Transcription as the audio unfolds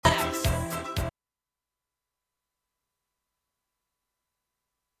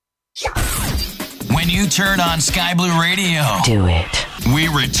When you turn on Sky Blue Radio, do it. We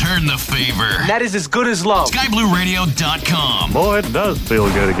return the favor. And that is as good as love. SkyBlueRadio.com. Boy, it does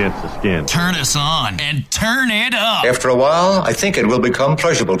feel good against the skin. Turn us on and turn it up. After a while, I think it will become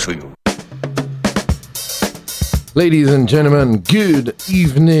pleasurable to you. Ladies and gentlemen, good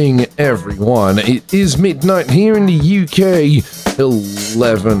evening, everyone. It is midnight here in the UK,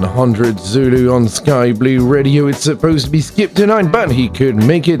 1100 Zulu on Sky Blue Radio. It's supposed to be Skip tonight, but he couldn't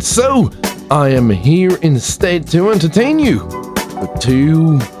make it, so I am here instead to entertain you for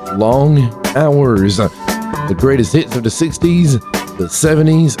 2 long hours. The greatest hits of the 60s, the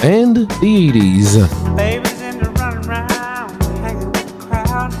 70s, and the 80s. Baby's into running around, hanging with the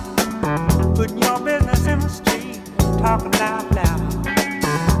crowd, putting your business in the street, talking out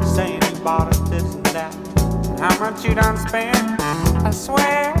loud, saying you bought us this and that, how much you done spent. I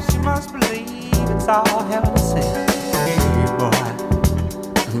swear she must believe it's all hell to say. Hey boy,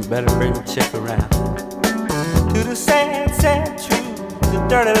 better bring the chick around to the sad, sad truth, the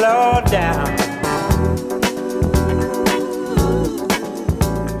dirty low down.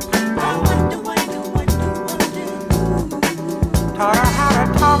 Taught her how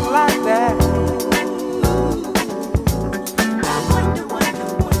to talk like that.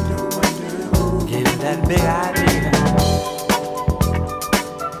 Gave her that big idea.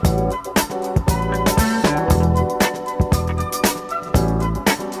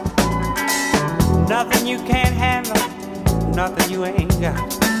 Nothing you can't handle, nothing you ain't got.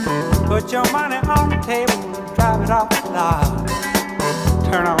 Put your money on the table and drive it off the lot.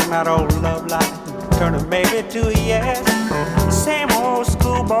 Turn on that old love light, turn a maybe to a yes. Same old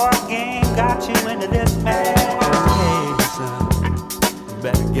schoolboy game got you into this mess. Hey son, you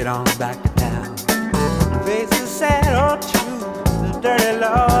better get on back to town. Face the sad old truth, the dirty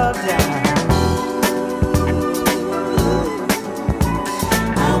love down.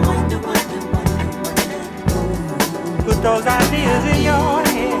 Put those ideas in your head.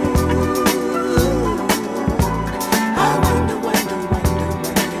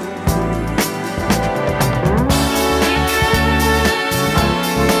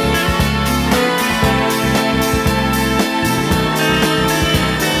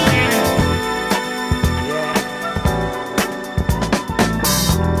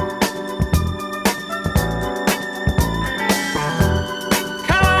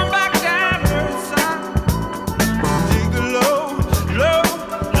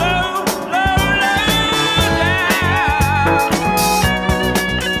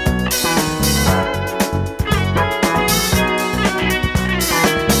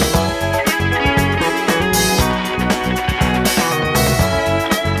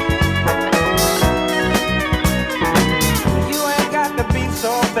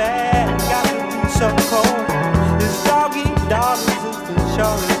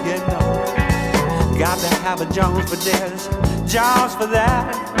 Jones for this, Jones for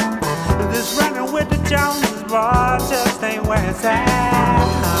that. This running with the Joneses, boy, just ain't where it's at.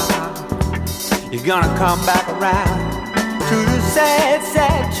 You're gonna come back around to the sad,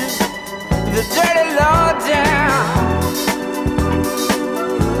 sad truth, the dirty low down.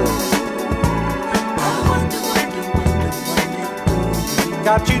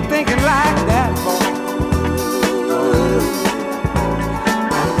 Got you thinking like that, boy.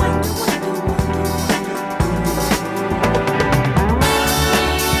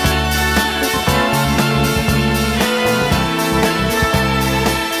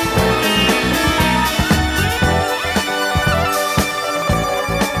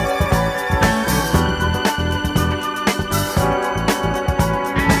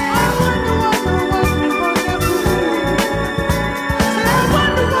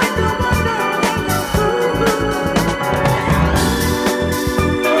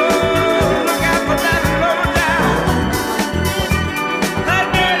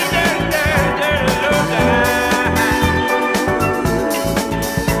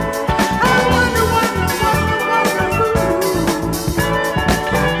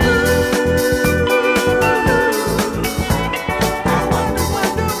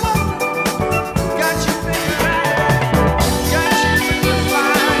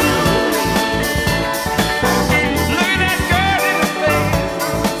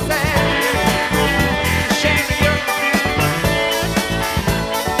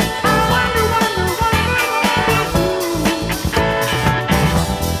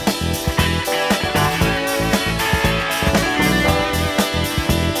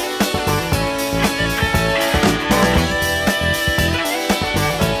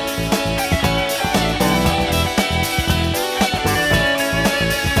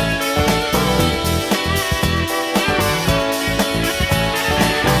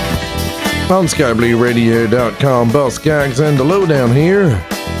 on skyblueradio.com. Boss Gags and the Lowdown here.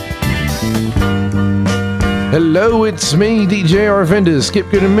 Hello, it's me, DJ Arvandus. Skip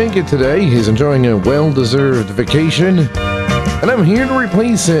couldn't make it today. He's enjoying a well-deserved vacation, and I'm here to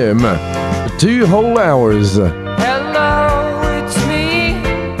replace him for 2 whole hours. Hello, it's me.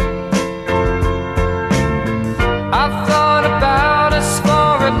 I've thought about us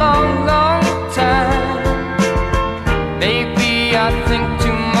for a long, long time. Maybe I think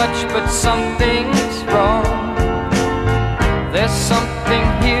too much, but something's wrong. There's something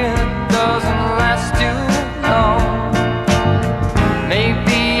here that doesn't last too long.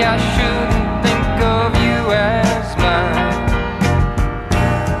 Maybe I shouldn't think of you as mine.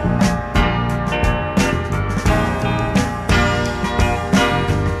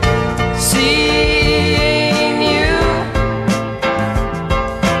 Seeing you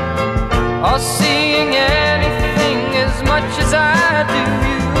or seeing anything as much as I do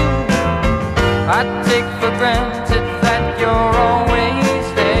you, I take for granted that you're always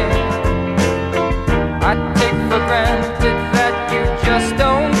there. I take for granted that you just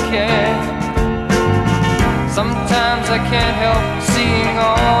don't care. Sometimes I can't help seeing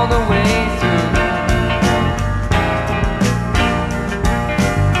all the way through.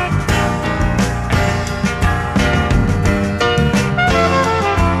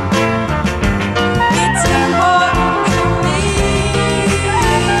 It's important to me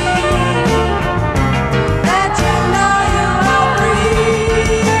that you know you are free.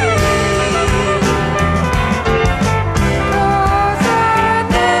 'Cause I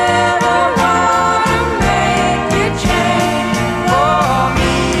never wanna make you change for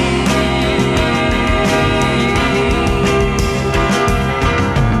me.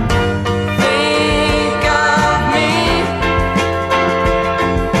 Think of me.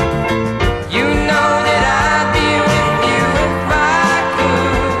 You know that I'd be with you if I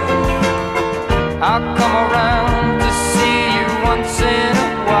could. I'll come around to see you once in a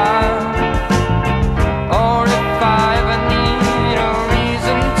while. Or if I ever need a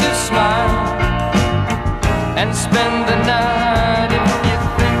reason to smile and spend the night if you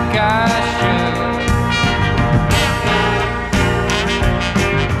think I should.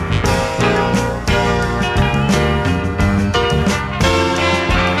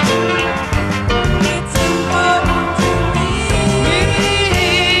 It's important to me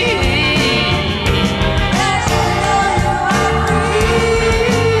that you know you are free.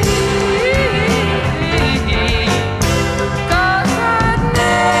 'Cause I'd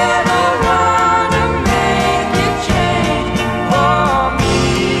never wanna make you change for me.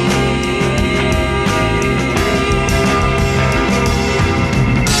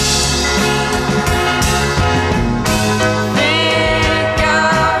 Think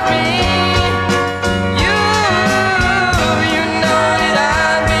of me. You know that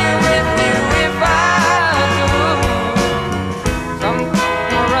I'd be with you if I could. Come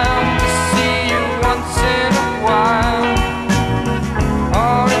around to see you once in a while.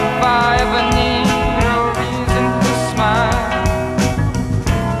 Or if I ever need a reason to smile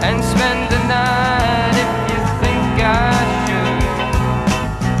and spend the night if you think I should.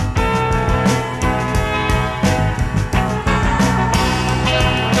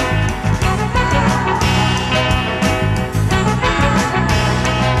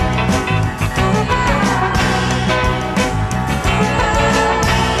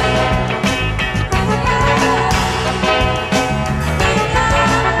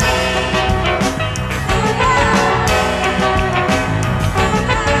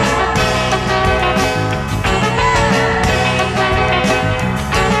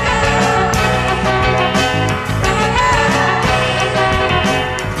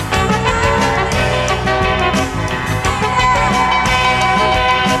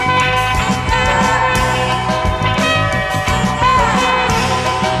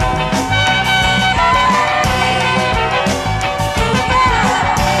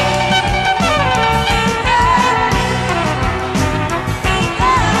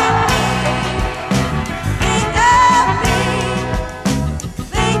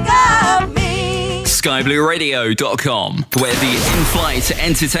 skyblueradio.com, where the in-flight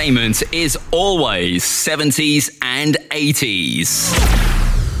entertainment is always 70s and 80s.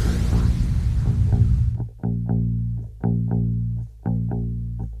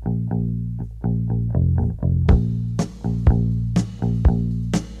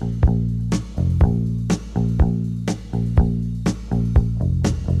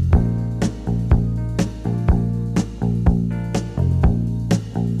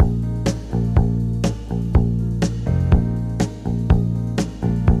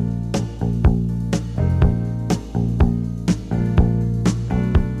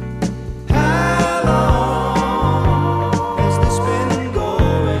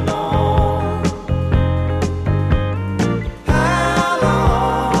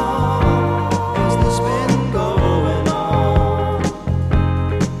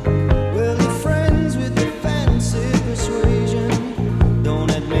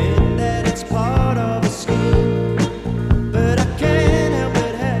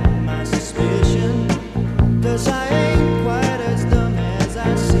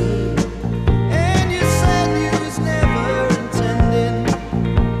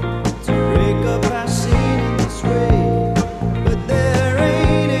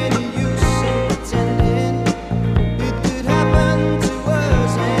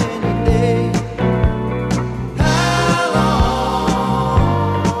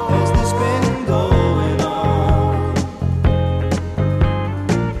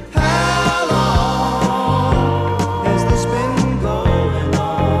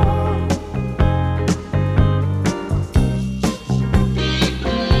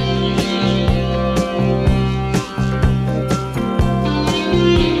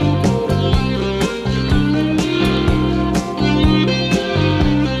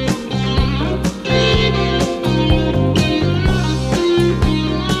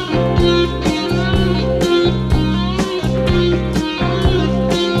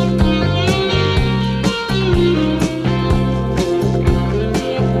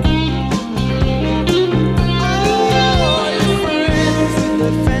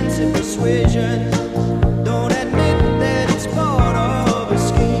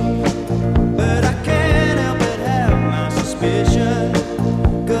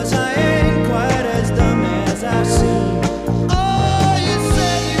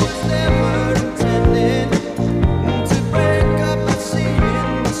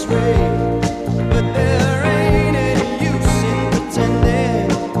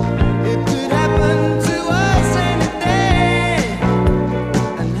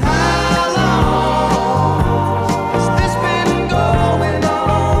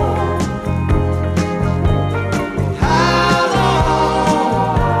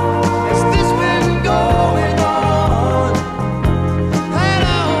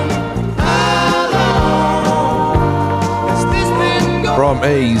 from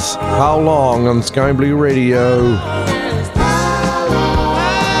Ace. How Long on Sky Blue Radio.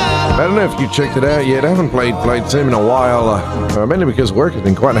 I don't know if you checked it out yet. I haven't played Sim in a while, mainly because work has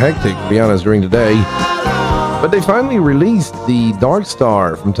been quite hectic, to be honest, during the day. But they finally released the Dark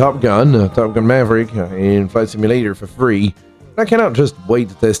Star from Top Gun Maverick in Flight Simulator for free. I cannot just wait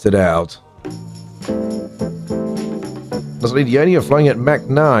to test it out. Honestly, the idea of flying at Mach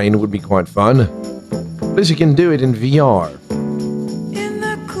 9 would be quite fun. Plus, you can do it in VR.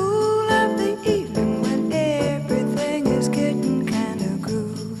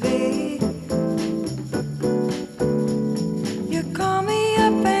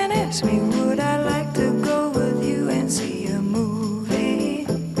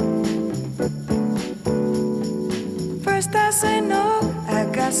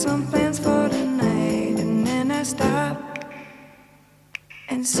 Some plans for tonight, and then I stop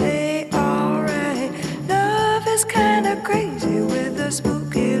and say, alright, love is kinda crazy with a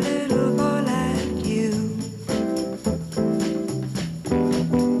spooky little boy like you.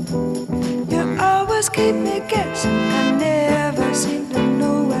 You always keep me guessing, I never seem to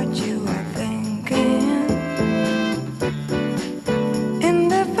know what you are thinking.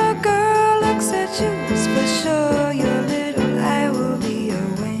 And if a girl looks at you, it's for sure your little eye will be a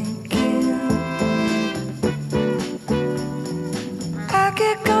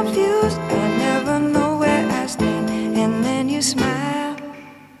confused, I never know where I stand. And then you smile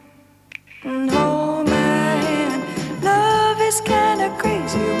and hold my hand. Love is kinda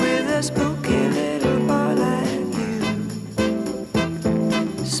crazy with a spooky little boy like you.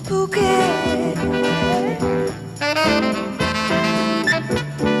 Spooky.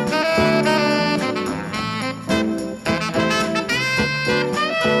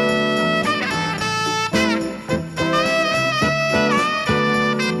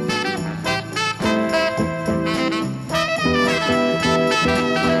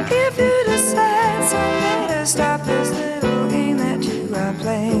 Stop this little game that you are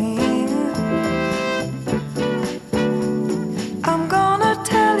playing. I'm gonna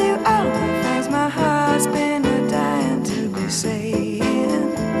tell you all the things my heart's been dying to be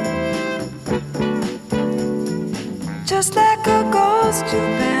saying. Just like a ghost,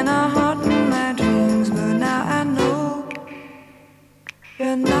 you've been a haunting my dreams, but now I know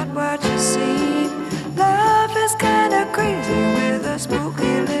you're not what you seem. Love is kinda crazy with a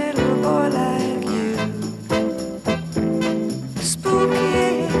spooky little boy like you.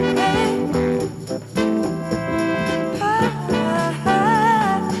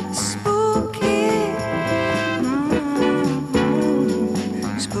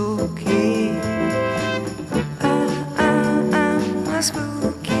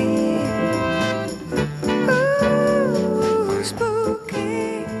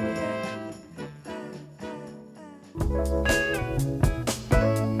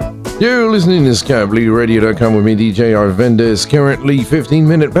 You're listening to SkyBlueRadio.com with me, DJ Arvandus. Currently 15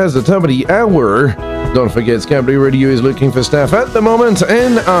 minutes past the top of the hour. Don't forget, Sky Blue Radio is looking for staff at the moment,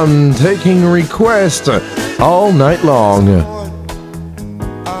 and I'm taking requests all night long.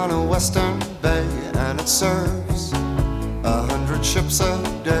 On a western bay, and it serves 100 ships a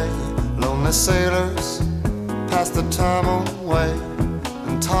day. Lonely sailors pass the time away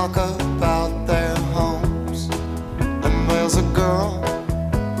and talk about their homes. And there's a girl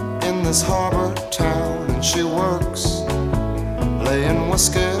in this harbor town, and she works laying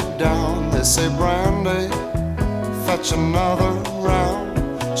whiskey down. They say, Brandy, fetch another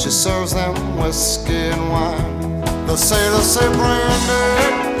round. She serves them whiskey and wine. The sailors say, Brandy,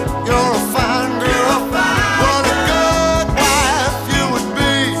 you're a fine girl. What a good wife you would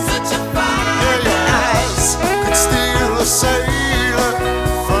be. Such a fine girl. Your eyes could steal a sailor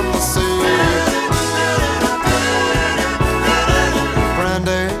from the sea.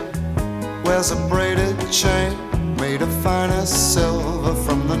 Brandy wears a braided chain made of finest silver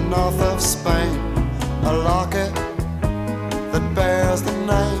from the north of Spain. A locket that bears the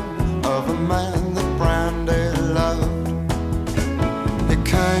name of a man that Brandy loved. He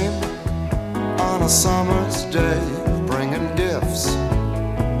came on a summer's day, bringing gifts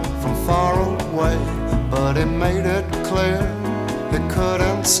from far away, but he made it clear he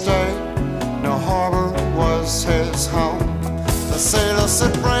couldn't stay. No harbor was his home. The sailor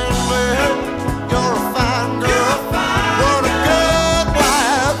said, Brandy, you're a fine girl. What a good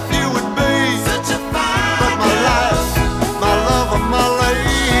wife you would be. Such a fine but my life, my love, and my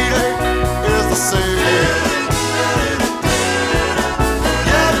lady is the sea.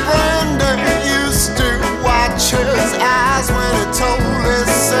 Yeah, Brandy used to watch his eyes when he told his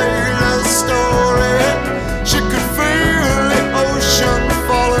sailor story. She could feel the ocean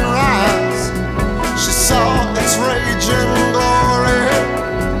fall and rise. She saw its raging glory.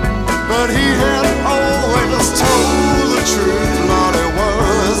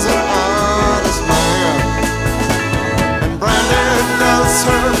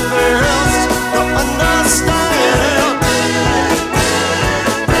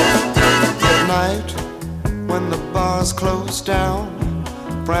 bars closed down.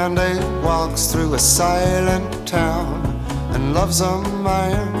 Brandy walks through a silent town and loves a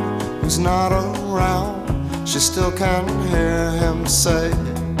man who's not around. She still can hear him say,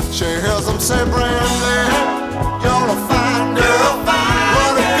 she hears him say, Brandy, you're a fine girl.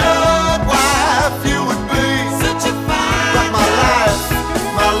 What a good wife you would be. Such a fine but my life,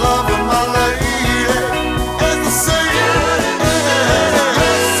 my love and my lady is the sea.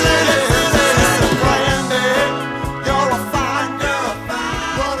 Brandy, you're a fine girl.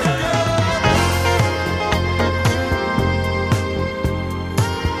 What a good.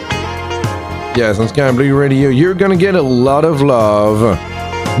 Yes, on Sky Blue Radio, you're gonna get a lot of love.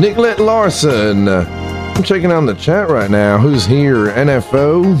 Nicolette Larson. I'm checking on the chat right now. Who's here?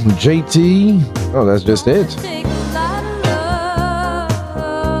 NFO, JT. Oh, that's just it. Take a lot of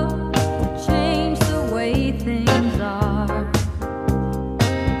love to change the way things are.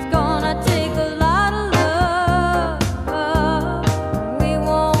 It's gonna take a lot of love. We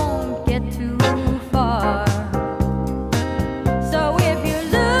won't get too far. So if you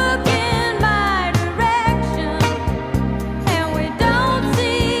look in my direction and we don't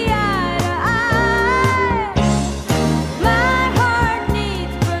see eye to eye, my heart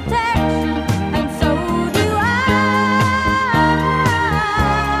needs protection, and so do I.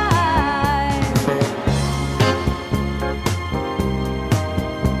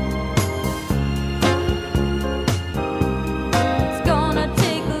 It's gonna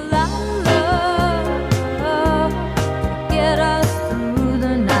take a lot of love to get us through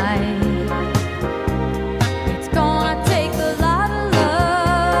the night. It's gonna take a lot of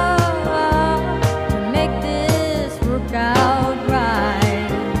love to make this work out right.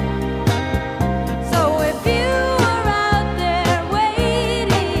 So if you are out there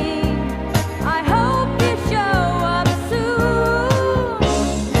waiting, I hope you show up soon.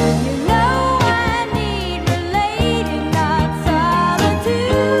 You know I need relating, not solitude.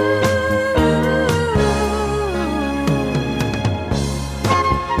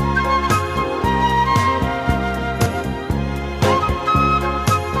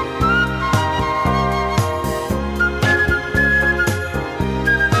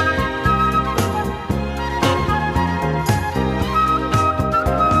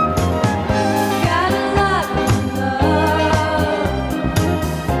 Got a lot of love.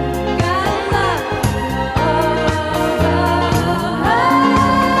 Got a lot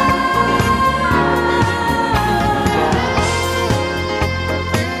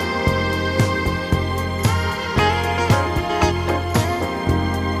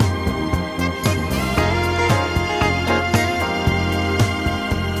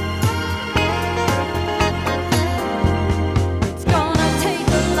It's gonna take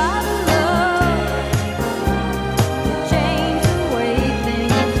a lot of love to change the way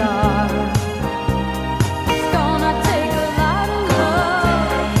things are. It's gonna take a lot of love,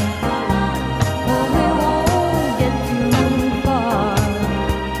 or we won't get too far.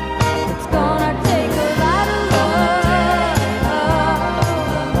 It's gonna take a lot of love.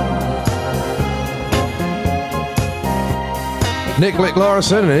 Nicolette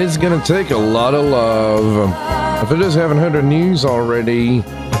Larson, and it's gonna take a lot of love. If you just haven't heard the news already,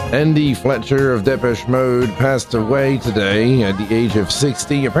 Andy Fletcher of Depeche Mode passed away today at the age of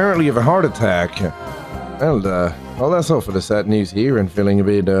 60, apparently of a heart attack. And, well, that's all for the sad news here, and feeling a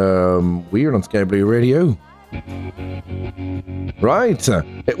bit, weird on Sky Blue Radio. Right,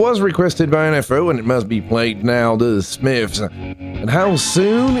 it was requested by NFO, and it must be played now, The Smiths. And how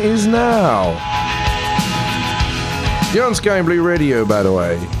soon is now? You're on Sky Blue Radio, by the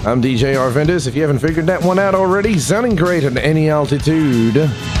way. I'm DJ Arvandus. If you haven't figured that one out already, sounding great at any altitude.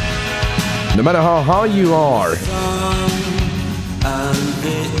 No matter how high you are. And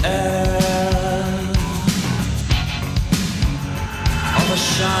the air of a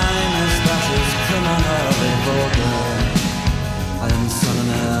shyness that is criminally vulgar. I am son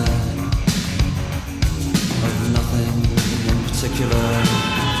and heir of nothing in particular.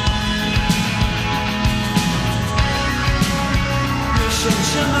 Shut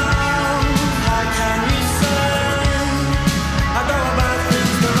your mouth, how can you say I go about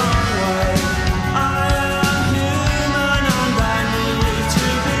things the wrong way? I am human and I need to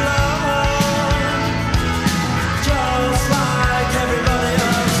be loved.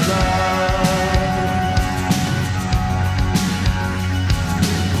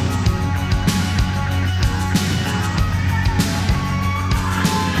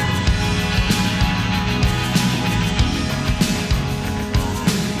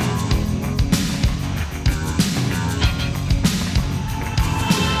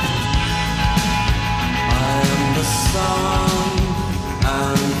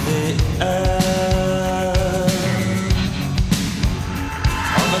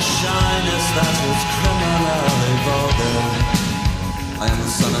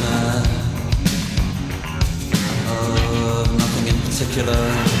 particular.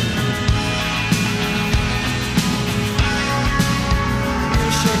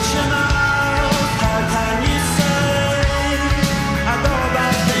 You shut your mouth, how can you say I go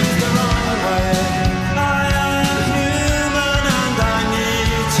about things the wrong way? I am human and I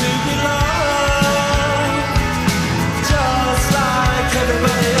need to be loved, just like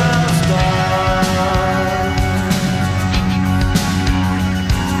everybody else does.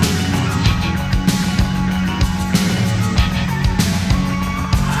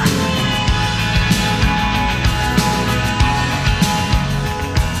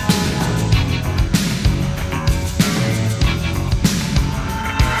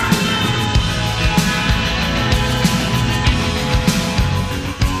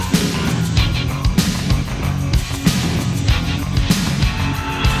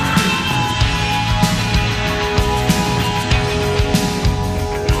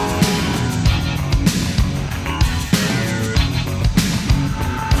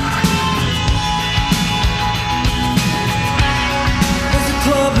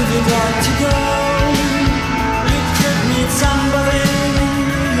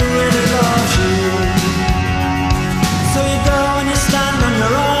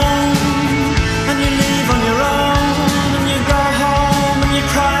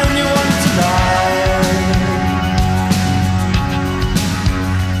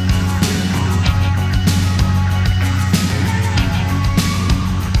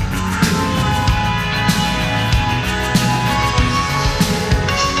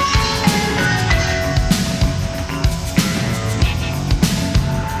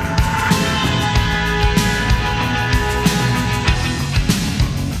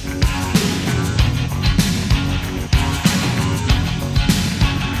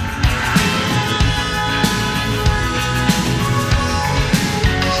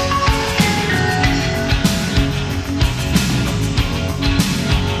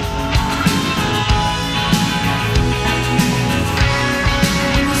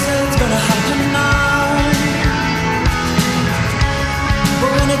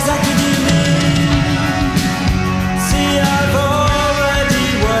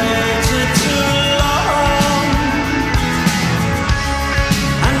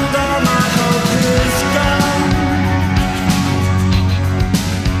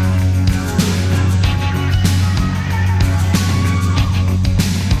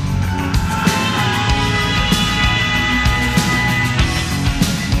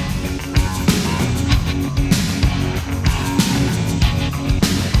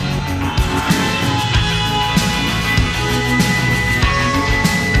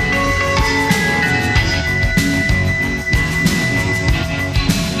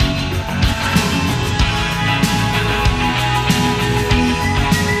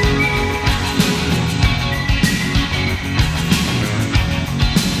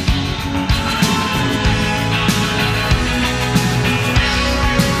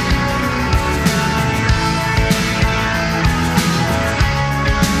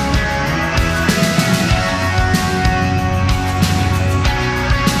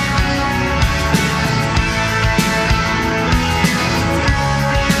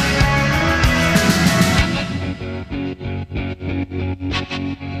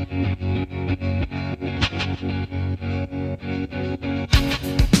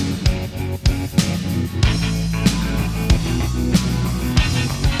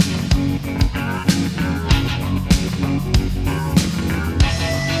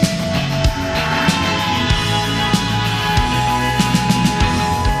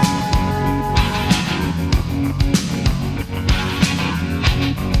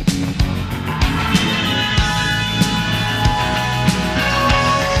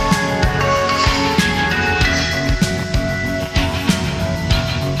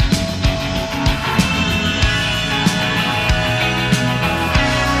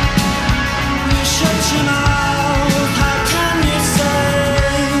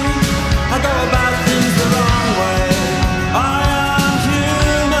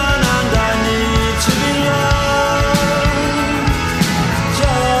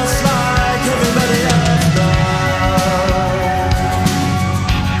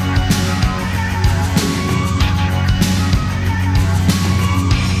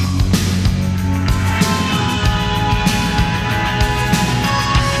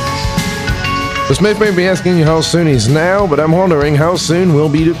 The Smith may be asking you how soon is now, but I'm wondering how soon will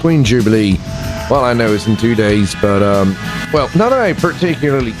be the Queen Jubilee. Well, I know it's in 2 days, but, well, not that I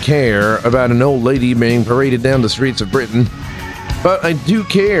particularly care about an old lady being paraded down the streets of Britain. but I do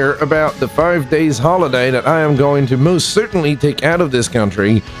care about the 5 days holiday that I am going to most certainly take out of this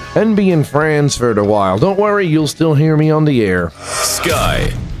country and be in France for a while. Don't worry, you'll still hear me on the air.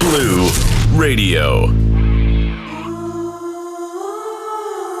 Sky Blue Radio.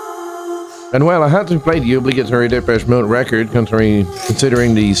 And well, I had to play the obligatory Depeche Mode record considering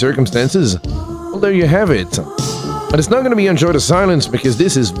the circumstances. Well, there you have it. But it's not going to be Enjoy the Silence because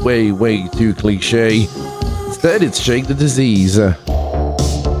this is way, way too cliche. Instead, it's Shake the Disease. If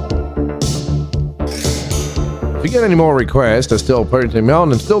you get any more requests, I still put them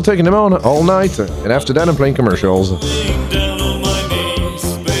on. I'm still taking them on all night. And after that, I'm playing commercials.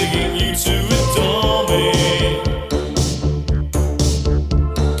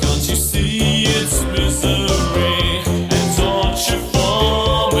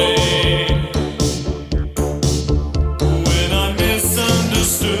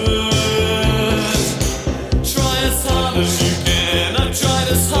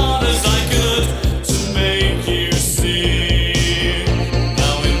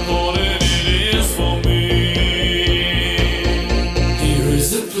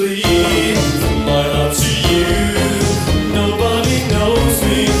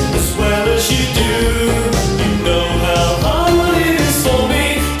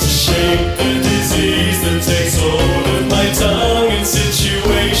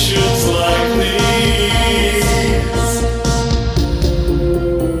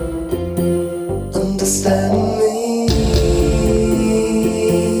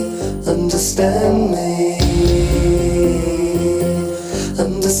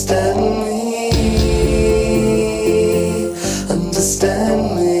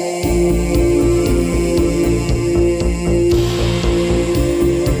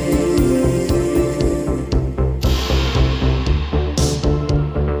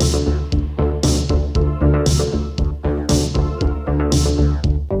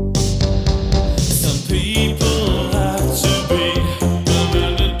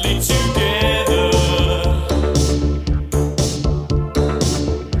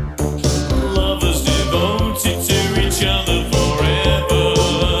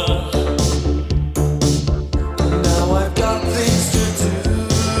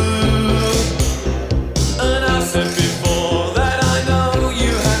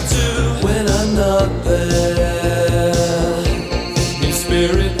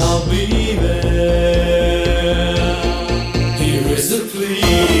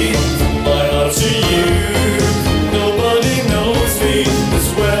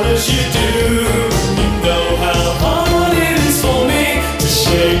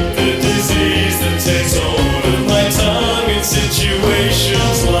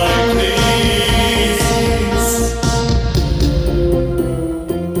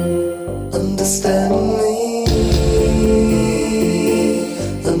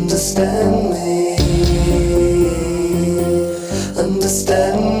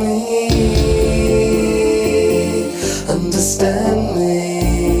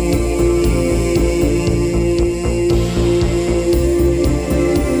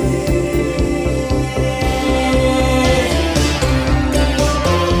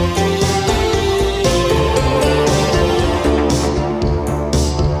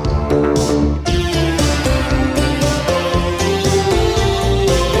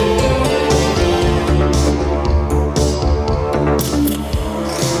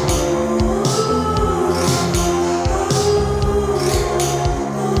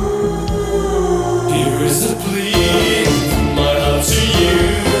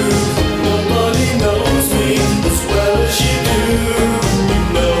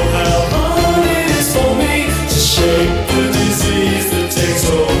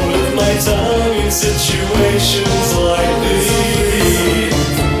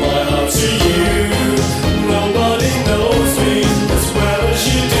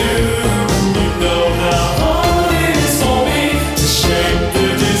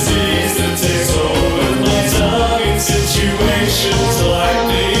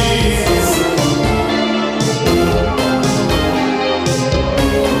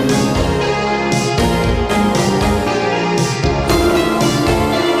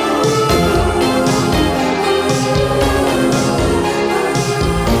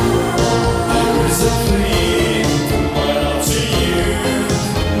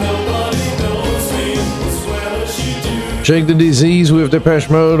 Shake the Disease with Depeche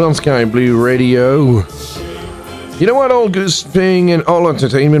Mode on Sky Blue Radio. You know what? All good thing and all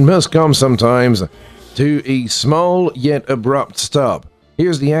entertainment must come sometimes to a small yet abrupt stop.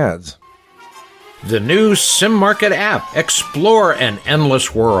 Here's the ads. The new SimMarket app, explore an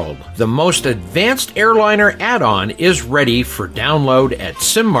endless world. The most advanced airliner add-on is ready for download at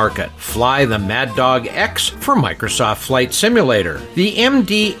SimMarket. Fly the Mad Dog X for Microsoft Flight Simulator. The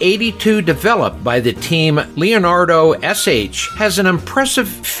MD-82 developed by the team Leonardo SH has an impressive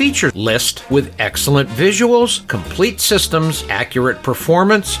feature list with excellent visuals, complete systems, accurate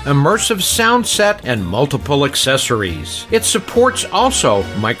performance, immersive sound set, and multiple accessories. It supports also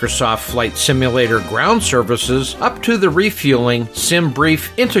Microsoft Flight Simulator ground services up to the refueling,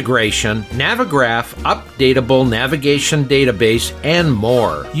 SimBrief integration, Navigraph, updatable navigation database, and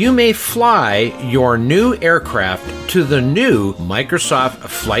more. You may fly your new aircraft to the new Microsoft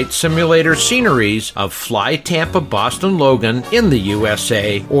Flight Simulator sceneries of Fly Tampa Boston Logan in the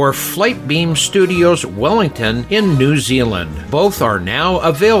USA or Flightbeam Studios Wellington in New Zealand. Both are now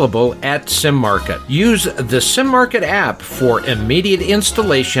available at SimMarket. Use the SimMarket app for immediate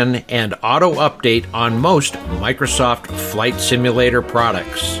installation and auto update on most Microsoft Flight Simulator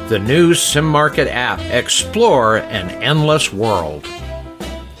products. The new SimMarket app. Explore an endless world.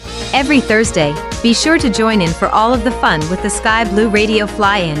 Every Thursday, be sure to join in for all of the fun with the Sky Blue Radio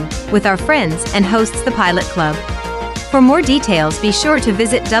Fly-In with our friends and hosts the Pilot Club. For more details, be sure to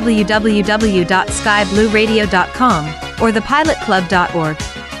visit www.skyblueradio.com or thepilotclub.org.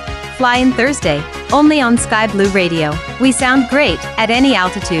 Fly In Thursday, only on Sky Blue Radio. We sound great at any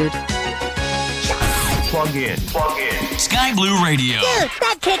altitude. Plug in. Sky Blue Radio. Dude,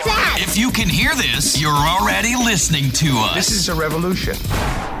 that kicks ass. If you can hear this, you're already listening to us. This is a revolution.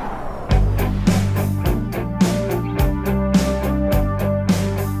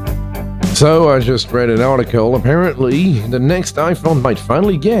 So I just read an article. Apparently, the next iPhone might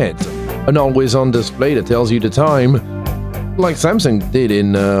finally get an always-on display that tells you the time, like Samsung did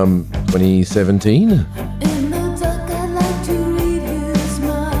in 2017.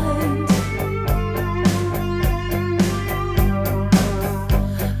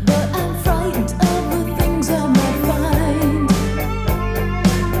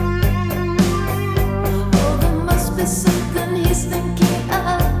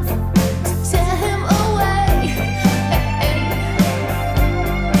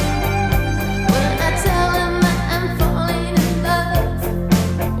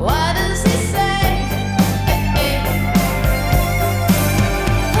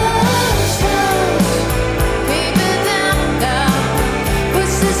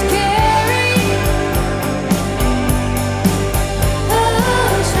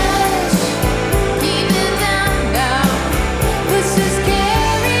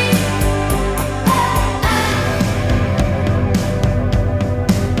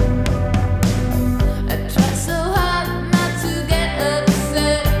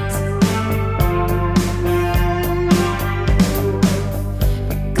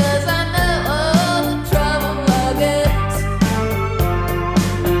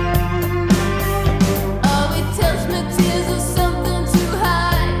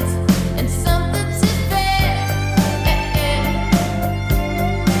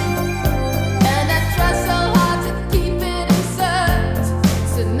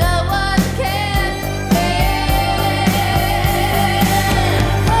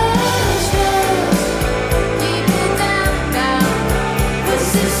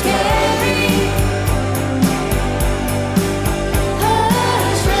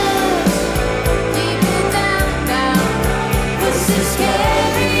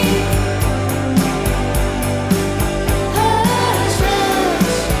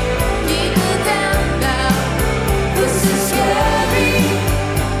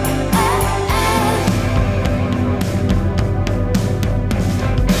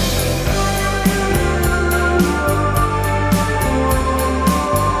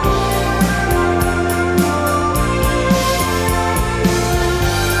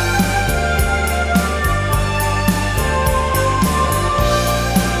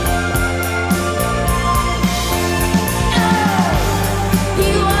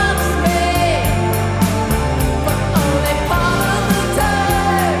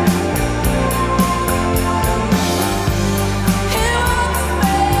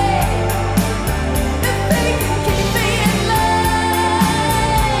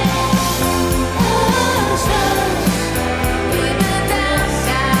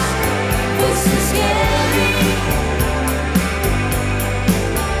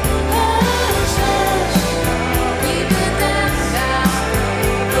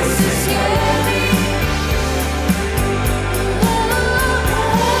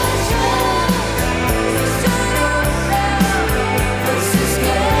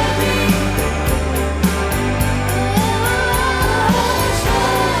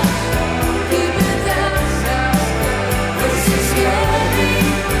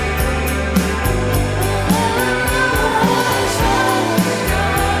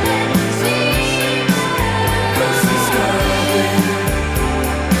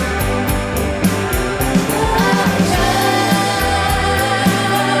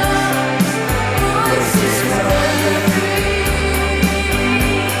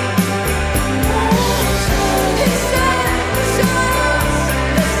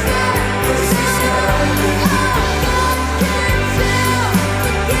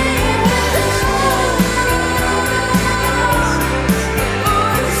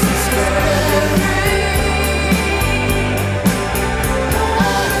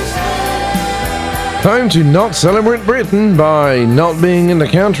 Time to not celebrate Britain by not being in the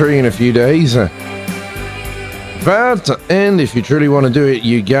country in a few days. That, and if you truly want to do it,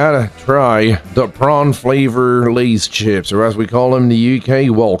 you gotta try the prawn flavor Lay's chips, or as we call them in the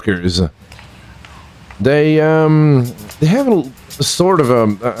UK, Walkers. They have a sort of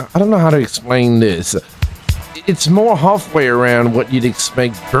a, I don't know how to explain this. It's more halfway around what you'd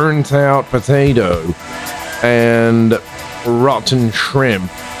expect burnt out potato and rotten shrimp.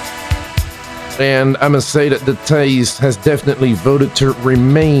 And I must say that the taste has definitely voted to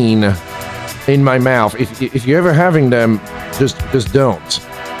remain in my mouth. If you're ever having them, just don't.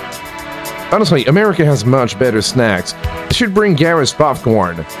 Honestly, America has much better snacks. They should bring Gareth's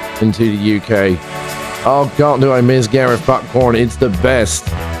popcorn into the UK. Oh God, do I miss Gareth popcorn. It's the best.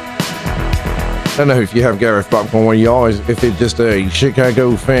 I don't know if you have Gareth popcorn where you always, if it's just a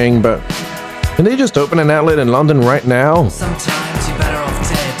Chicago thing, but can they just open an outlet in London right now? Sometimes you're better off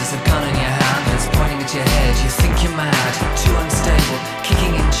dead. There's a gun in your hand that's pointing at your head. You think you're mad, too unstable,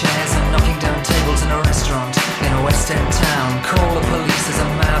 kicking in chairs and knocking down tables in a restaurant in a West End town. Call the police, there's a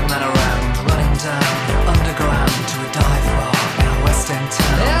madman around, running down underground to a dive bar in a West End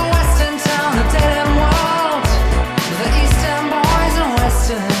town. In a West End town, a dead end world, the East End boys and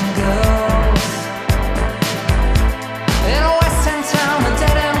West End girls. In a West End town, a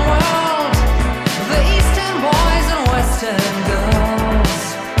dead end world, the East End boys and West End girls.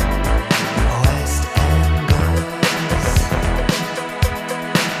 West End girls.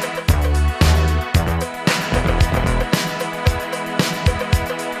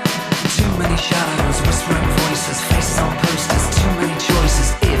 Too many shadows, whispering voices, faces on posters, too many choices.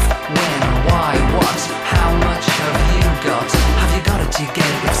 If, when, why, what, how much have you got? Have you got it, you get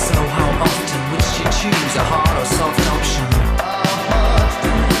it? If so, how often? Which do you choose, a hard or soft option?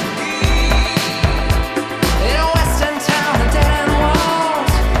 In a West End town, a dead end world,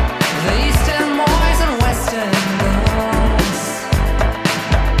 the East End boys and West End girls.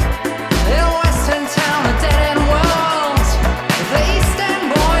 In a West End town, a dead end world, the East End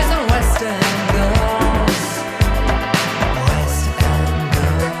boys and West End girls. West End girls.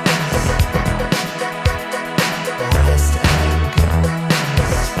 West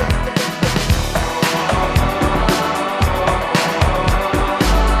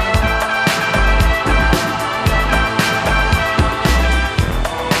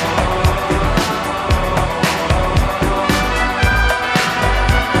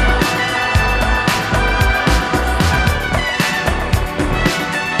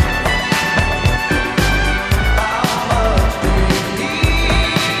girls.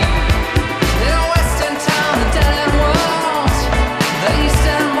 In a West End town, a dead end world, the East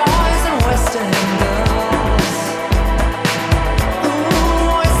End boys and West End girls.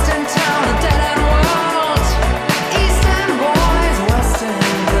 Ooh, West End town, a dead end world, East End boys, West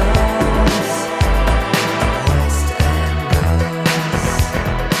End girls. West End girls.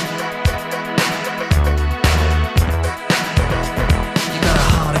 You got a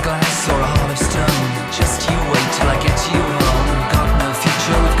heart of glass or a heart of stone. Just you wait till I get you home. Got no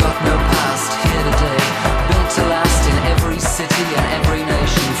future, we've got no past. Here today, built to last in every city and every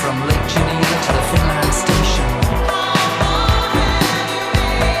nation, from Lake Geneva to the Finland station.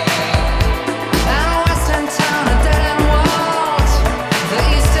 And a West End town, a dead end world, the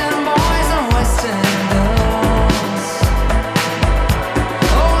East End boys and West End girls.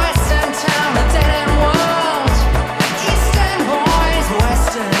 Oh, West End town, a dead end world, East End boys,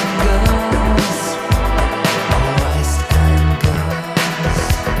 West End girls. West End girls. West End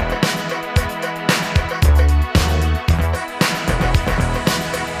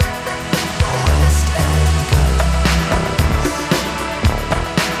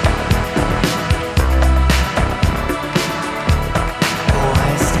girls.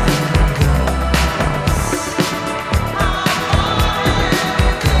 West End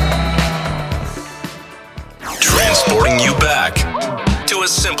Transporting you back to a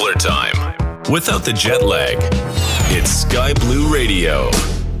simpler time without the jet lag. It's Sky Blue Radio.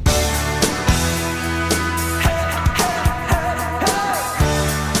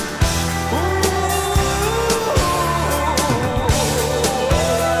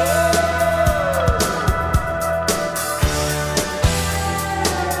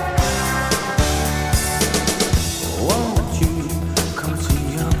 Won't you come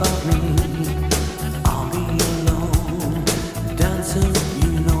see about me? I'll be alone, dancing,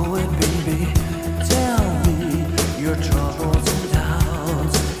 you know it, baby. Tell me your troubles and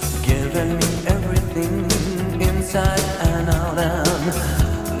doubts.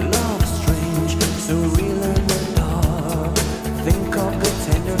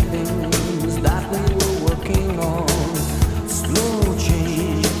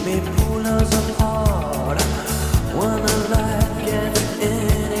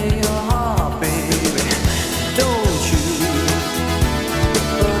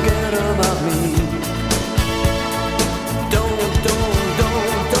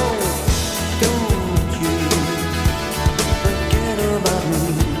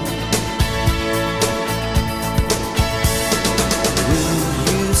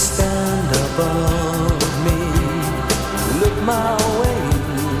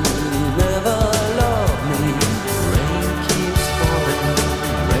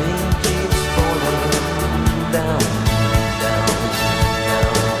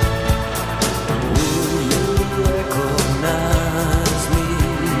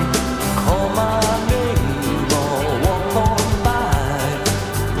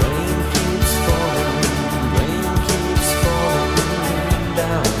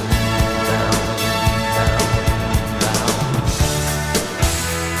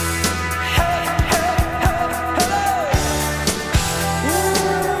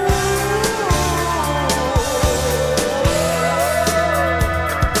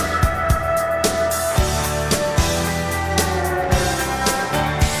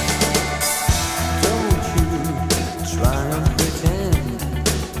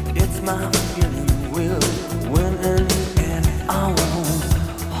 my feeling will win in the end. I won't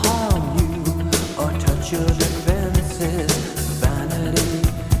harm you or touch your defenses. Vanity,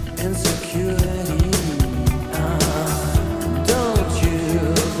 insecurity. Don't you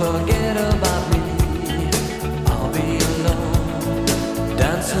forget about me. I'll be alone,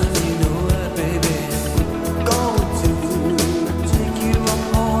 dancing, you know it, baby. Going to take you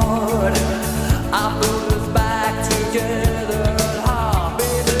apart. I'll put us back together. Ah,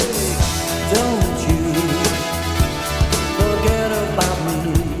 baby, don't you forget about me.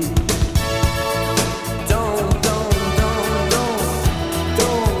 Don't you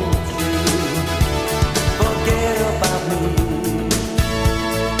forget about me.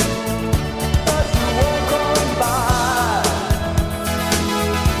 As you walk on by,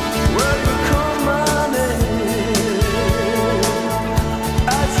 will you call my name?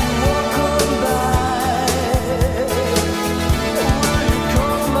 As you walk on by, will you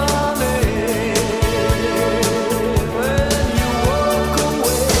call my name? When you walk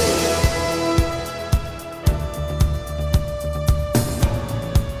away,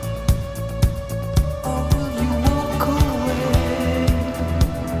 or will you walk away?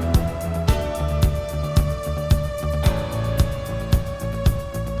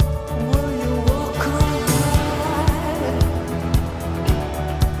 Will you walk away?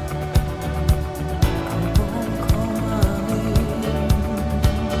 I won't call my name.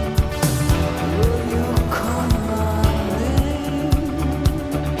 Will you call my name?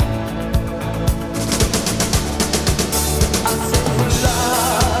 I said la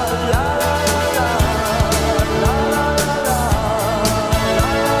la la la la la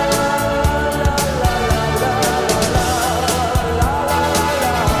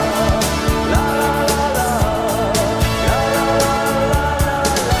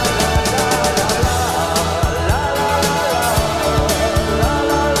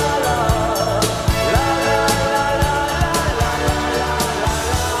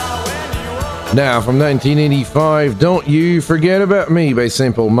Now, from 1985, Don't You Forget About Me by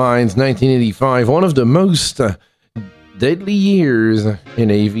Simple Minds. 1985, one of the most deadly years in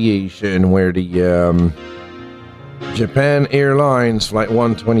aviation, where the Japan Airlines Flight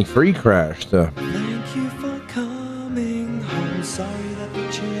 123 crashed. Thank you for coming home. Sorry that the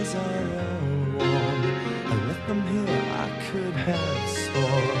chairs are all warm. I left them here, I could have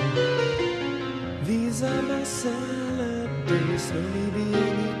sworn. These are my salad days, slowly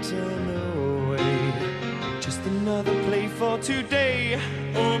being eaten away. Just another play for today.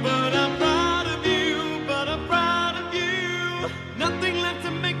 Oh, but I'm proud of you, but I'm proud of you. Nothing left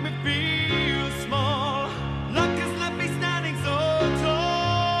to make me feel small. Luck has left me standing so tall.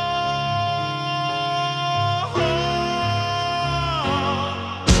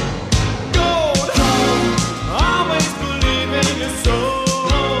 Gold, always believe in your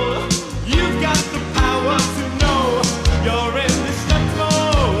soul. You've got the power to know you're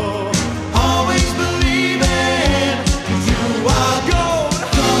indestructible. Always believe it, 'cause you are gold.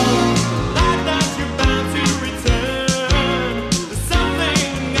 Like that you're bound to return. There's something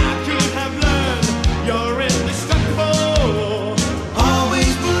I could have learned. You're indestructible.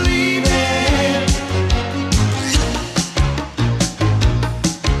 Always believe it.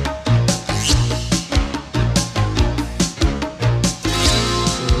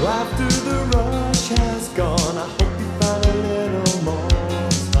 So after the rush has gone, I hope you find a little more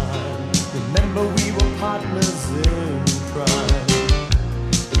time. Remember we were partners in crime.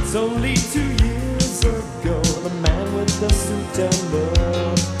 It's only 2 years ago, the man with the suit and the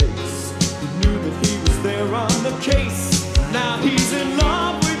face, he knew that he was there on the case. Now he's in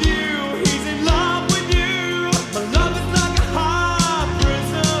love with you, he's in love with you. My love is like a hard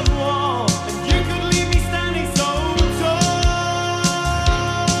prison wall, and you could leave me standing so tall.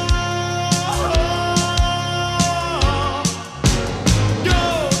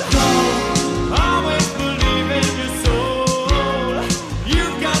 Gold, always believe in your soul.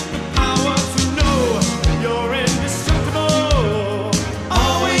 You've got the power to know you're indestructible.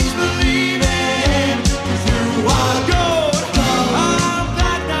 Always believe it, 'cause you are gold.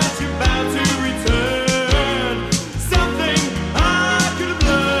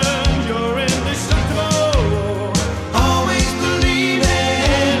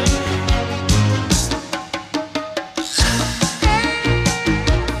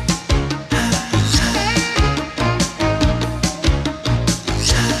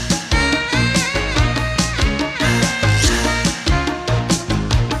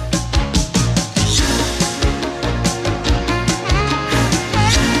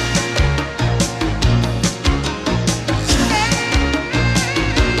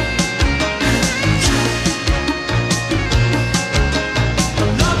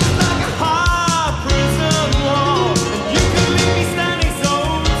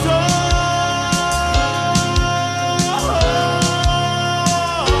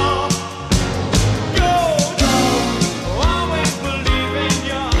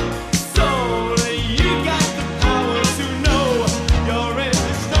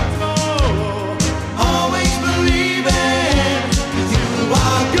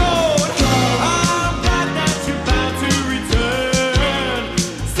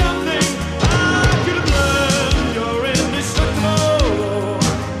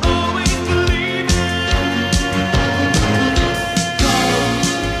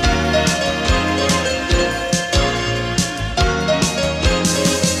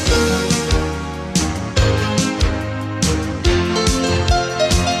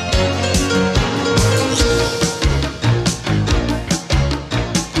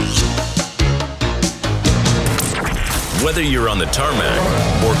 you're on the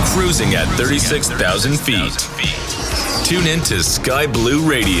tarmac or cruising at 36,000 feet. Tune in to Sky Blue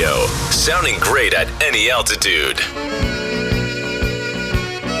Radio, sounding great at any altitude.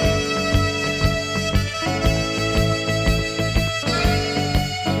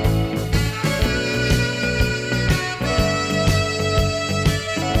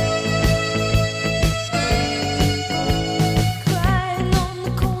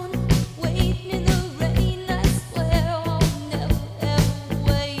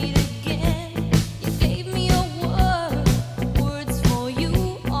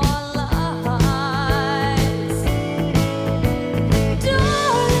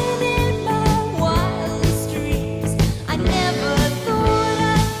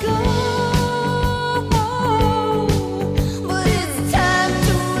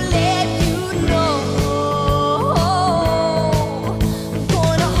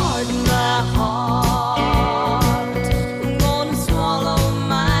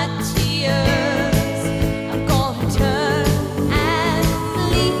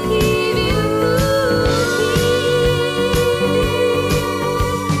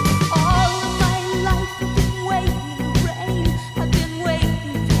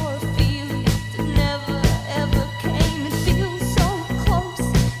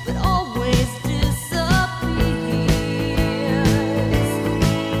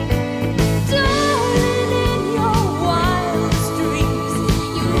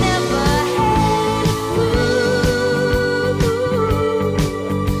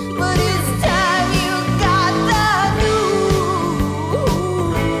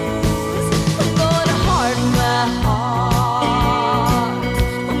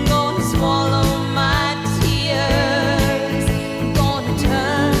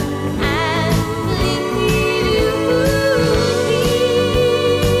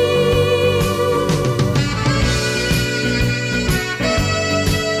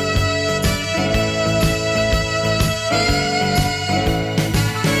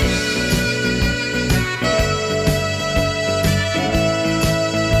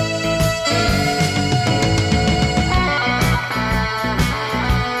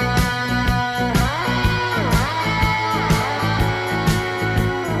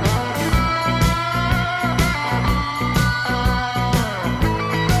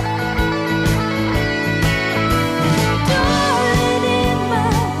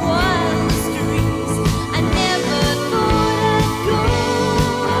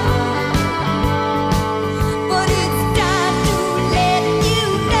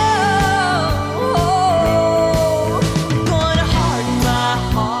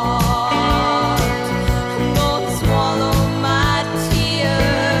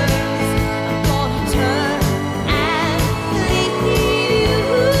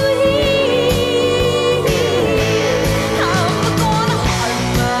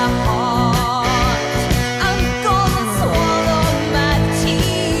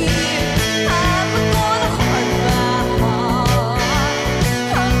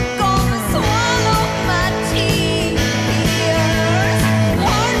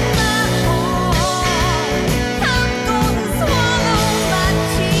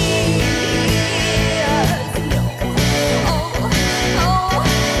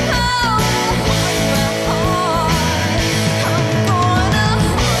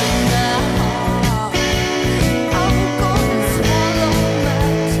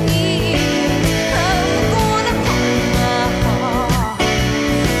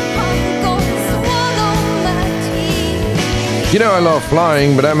 You know I love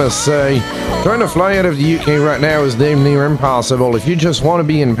flying, but I must say, trying to fly out of the UK right now is damn near impossible. If you just want to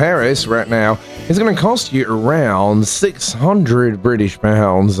be in Paris right now, it's going to cost you around 600 British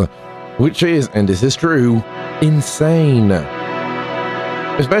pounds, which is, and this is true, insane.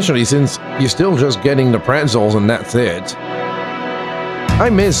 Especially since you're still just getting the pretzels and that's it. I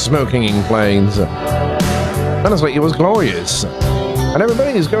miss smoking in planes. Honestly, it was glorious. And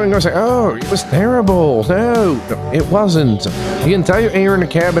everybody is going around saying, oh, it was terrible. No, it wasn't. The entire air in the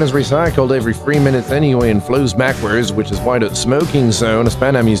cabin is recycled every 3 minutes anyway and flows backwards, which is why the smoking zone, as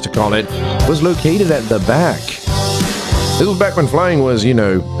Panam used to call it, was located at the back. This was back when flying was, you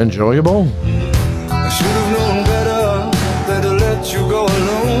know, enjoyable. I should have known better than to let you go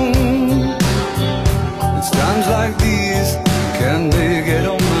alone. It's times like these, can make it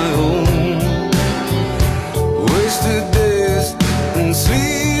on my own. Wasted days and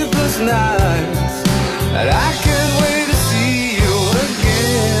sleepless nights, and I can't wait to see you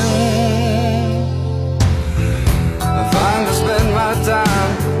again. I find to spend my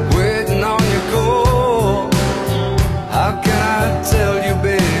time waiting on your call. How can I tell you,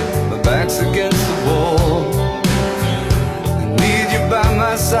 babe, my back's against the wall?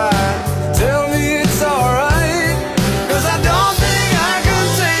 side. Tell me it's alright, 'cause I don't think I can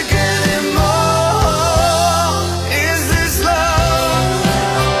take anymore. Is this love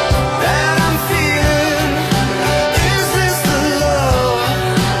that I'm feeling? Is this the love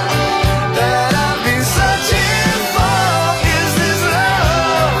that I've been searching for? Is this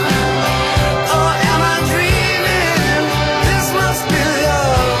love, or am I dreaming? This must be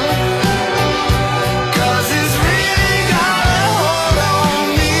love, 'cause it's really got a hold on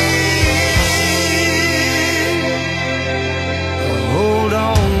me. A hold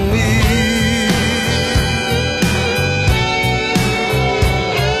on me.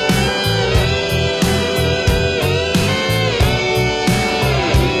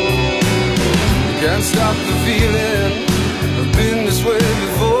 Can't stop the feeling, I've been this way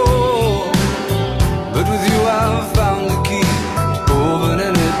before, but with you I've found the key to open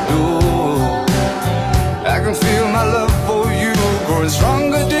any door. I can feel my love for you growing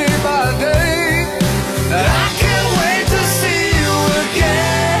stronger day by day, and I can't wait to see you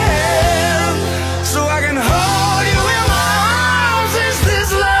again, so I can hold you in my arms. Is this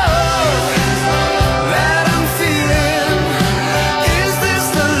love that I'm feeling? Is this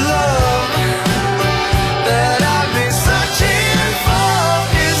the love that I've been searching for?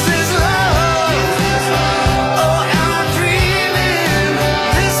 Is this love, or am I dreaming?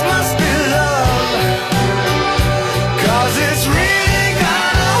 This must be love, 'cause it's really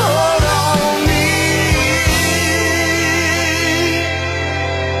got a hold on me.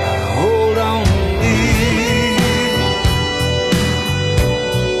 A hold on me.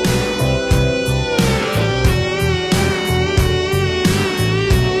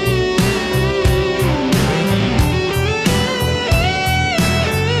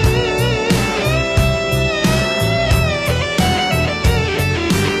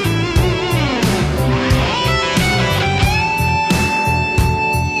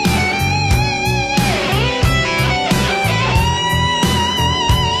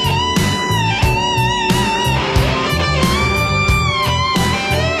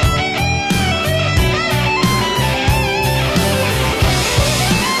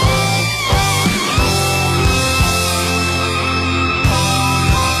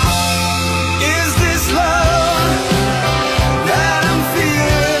 Is this love that I'm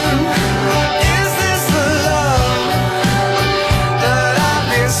feeling? Is this the love that I've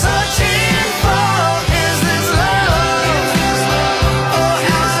been searching for? Is this love, or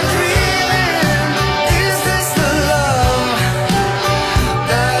am I dreaming? Is this the love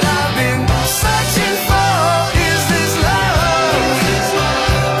that I've been searching for? Is this love,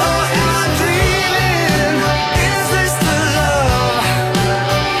 or am I dreaming? Is this the love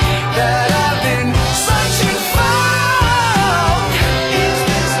that I've been searching for? Is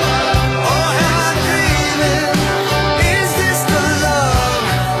this love, or am I dreaming? Is this the love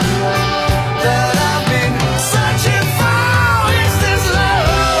that I've been searching for? Is this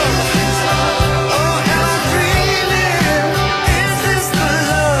love, or am I dreaming? Is this the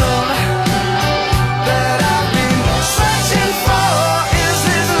love that I've been searching for? Is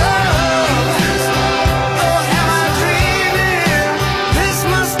this love, or am I dreaming? This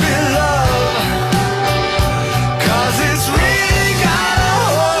must be love, 'cause it's really got a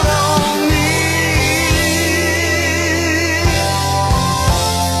hold on me.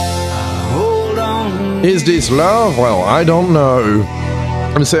 A hold on me. Is this love? Well, I don't know.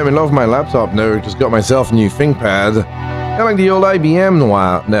 I'm saying I love my laptop now. Just got myself a new ThinkPad. I like the old IBM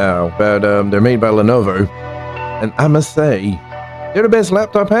now, but they're made by Lenovo. And I must say, they're the best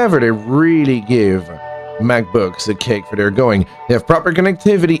laptop ever. They really give MacBooks a kick for their going. They have proper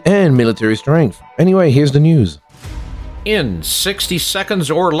connectivity and military strength. Anyway, here's the news. In 60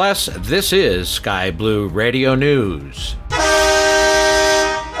 seconds or less, this is Sky Blue Radio News.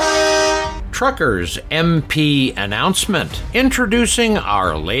 Truckers MP announcement. Introducing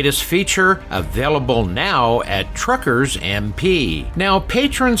our latest feature, available now at Truckers MP. Now,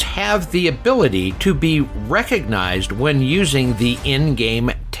 patrons have the ability to be recognized when using the in-game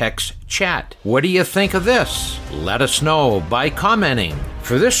text chat. What do you think of this? Let us know by commenting.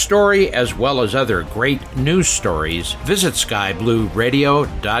 For this story, as well as other great news stories, visit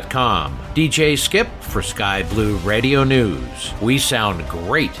skyblueradio.com. DJ Skip for Sky Blue Radio News. We sound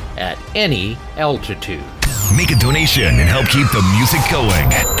great at any altitude. Make a donation and help keep the music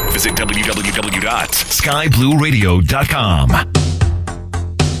going. Visit www.skyblueradio.com.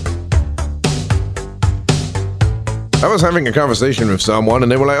 I was having a conversation with someone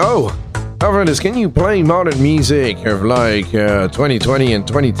and they were like, "Oh, Arvandus, can you play modern music of like 2020 and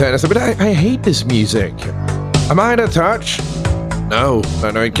 2010? I said, "But I hate this music. Am I out of touch?" No,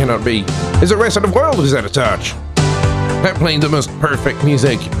 it cannot be. Is the rest of the world is out of touch? I played the most perfect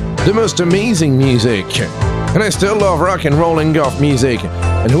music, the most amazing music, and I still love rock and roll and goth music.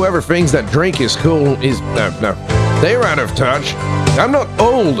 And whoever thinks that Drake is cool is no, they're out of touch. I'm not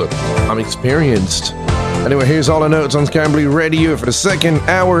old, I'm experienced. Anyway, here's all the notes on Sky Blue Radio for the second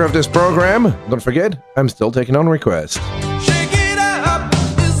hour of this program. Don't forget, I'm still taking on requests.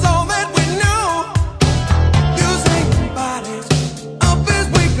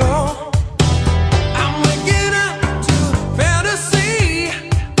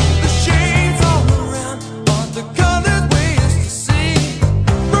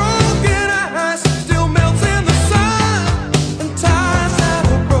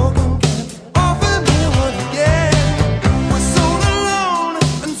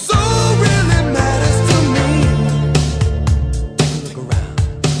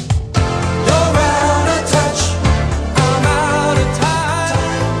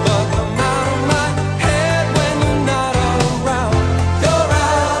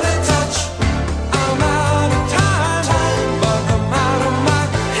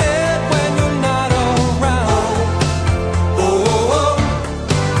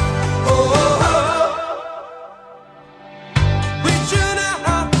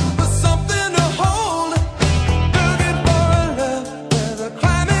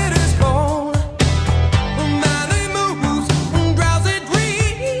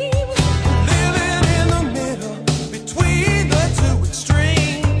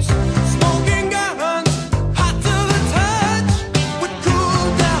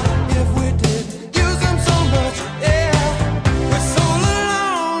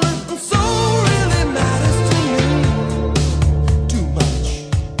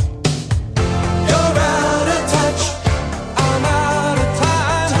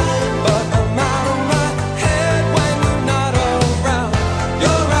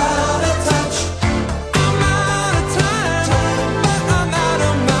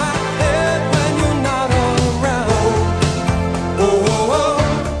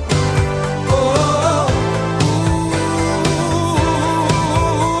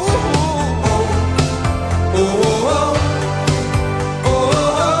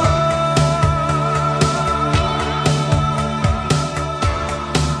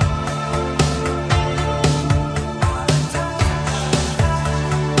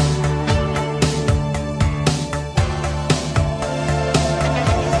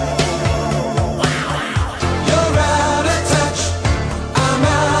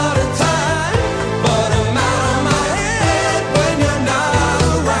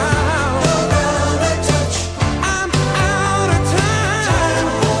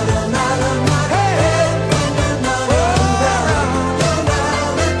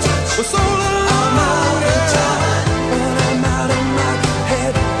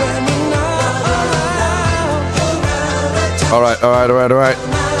 All right.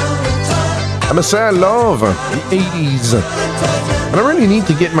 I must say I love the 80s. And I really need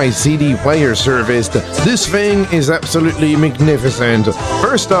to get my CD player serviced. This thing is absolutely magnificent.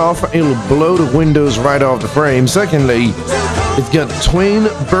 First off, it'll blow the windows right off the frame. Secondly, it's got twin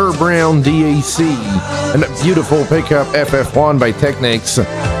Burr Brown DAC and a beautiful pickup FF1 by Technics.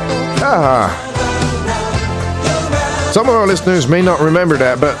 Some of our listeners may not remember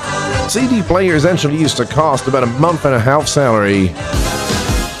that, but CD players actually used to cost about a month and a half salary.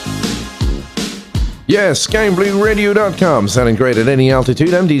 Yes, SkyBlueRadio.com, sounding great at any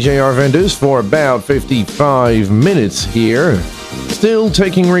altitude. I'm DJ Arvandus for about 55 minutes here. Still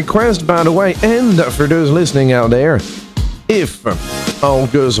taking requests, by the way, and for those listening out there, if all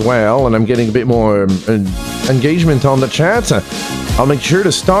goes well and I'm getting a bit more engagement on the chat, I'll make sure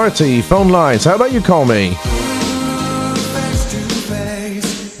to start the phone lines. How about you call me?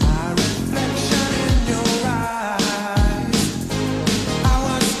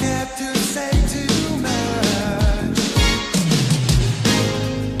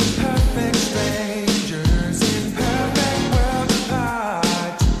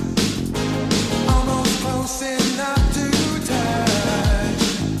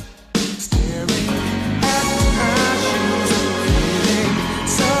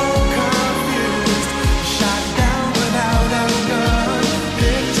 Shot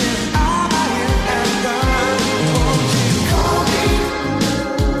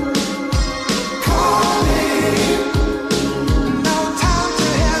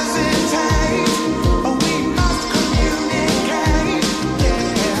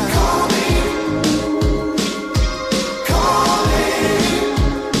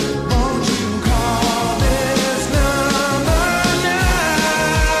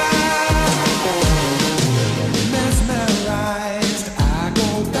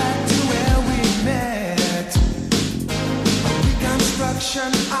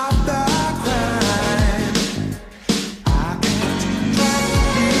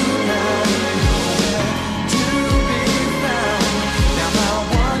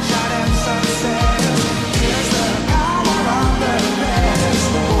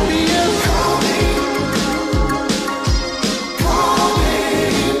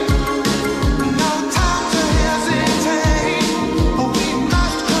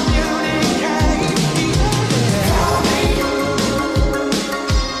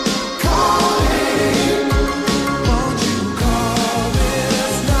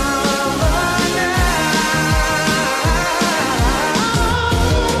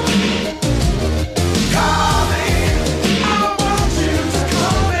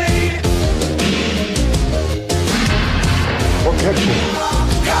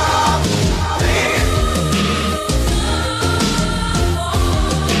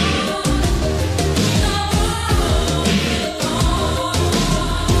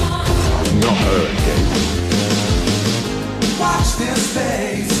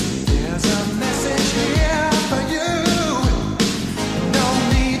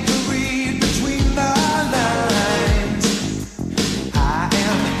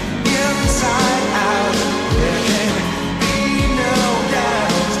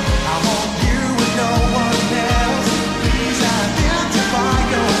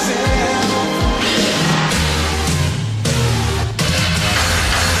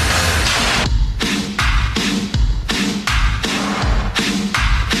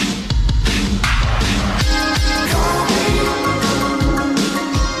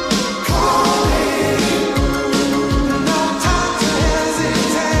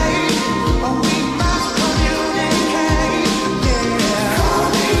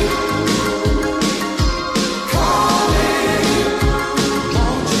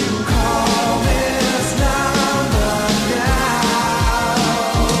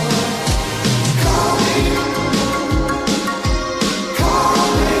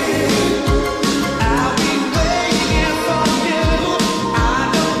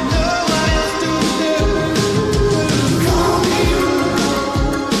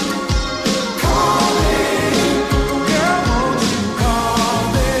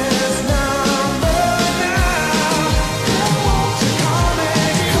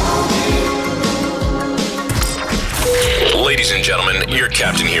Ladies and gentlemen, your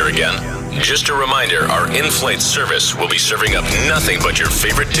captain here again. Just a reminder, our in-flight service will be serving up nothing but your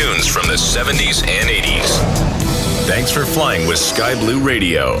favorite tunes from the 70s and 80s. Thanks for flying with Sky Blue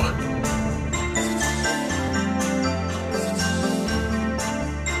Radio.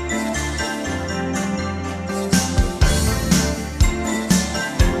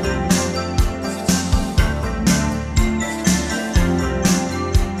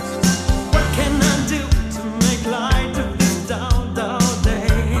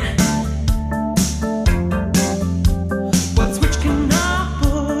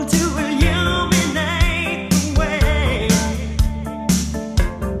 Illuminate the way.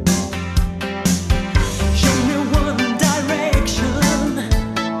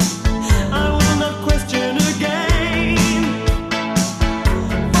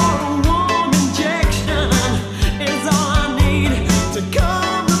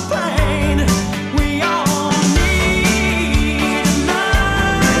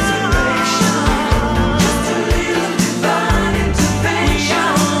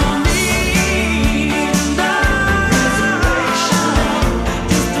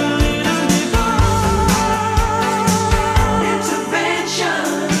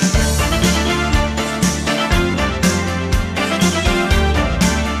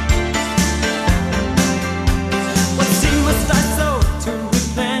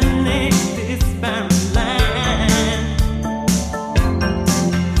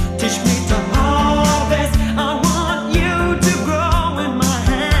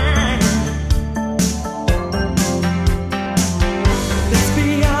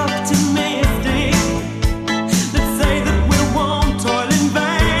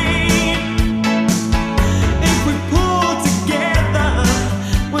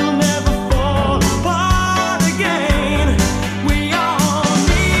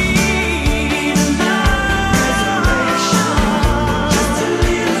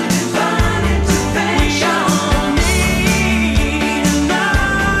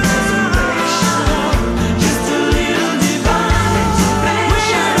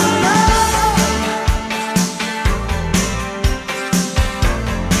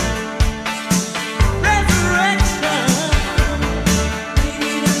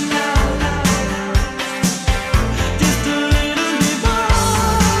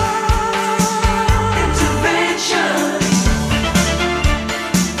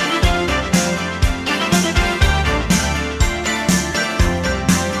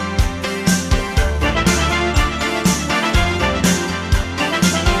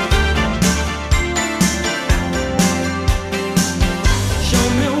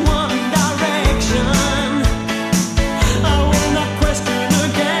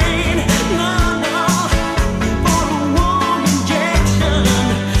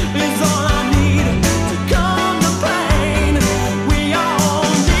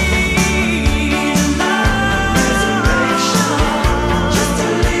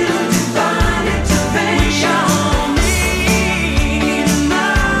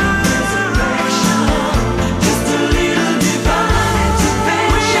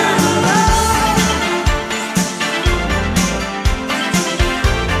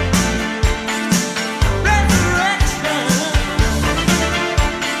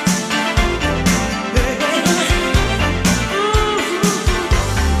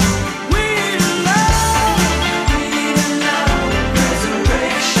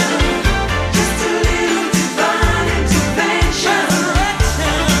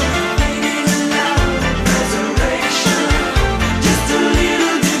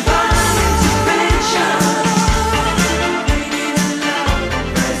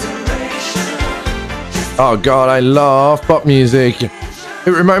 Oh god, I love pop music. It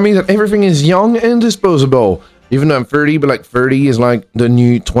reminds me that everything is young and disposable. Even though I'm 30, but like 30 is like the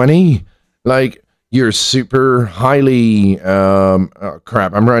new 20. Like, you're super highly... oh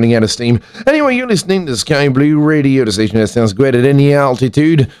crap, I'm running out of steam. Anyway, you're listening to Sky Blue Radio, the station that sounds great at any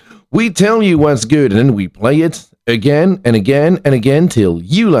altitude. We tell you what's good, and then we play it again and again and again till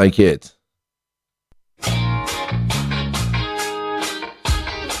you like it.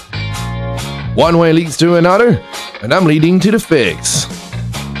 One way leads to another, and I'm leading to the fix.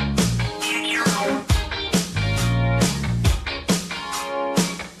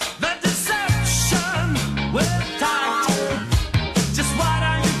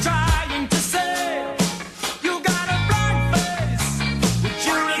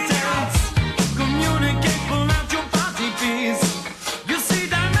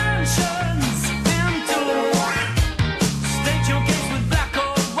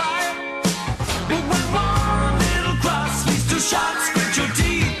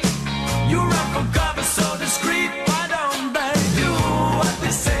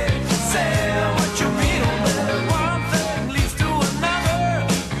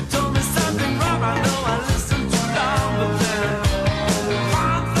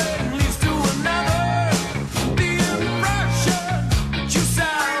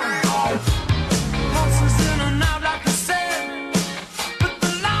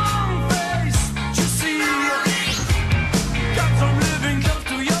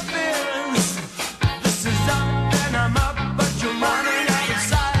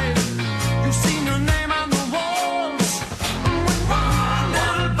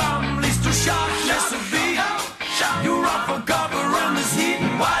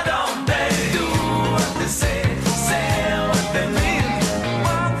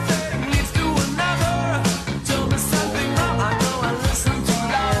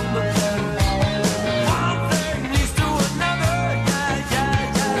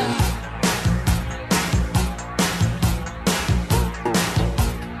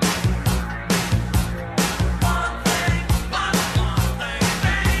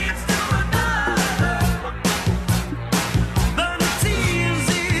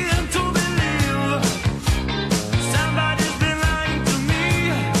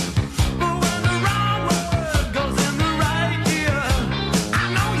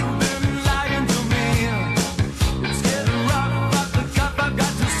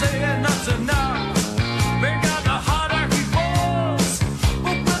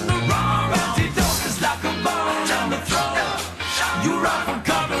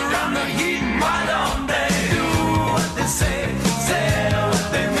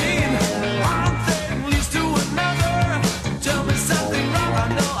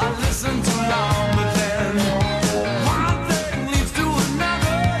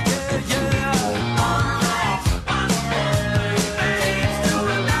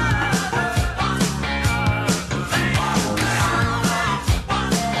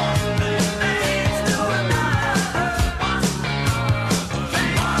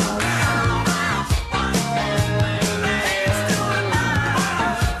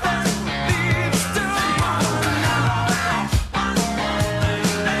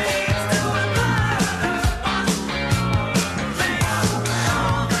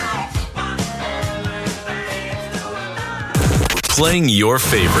 Playing your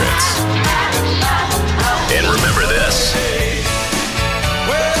favorites. And remember this.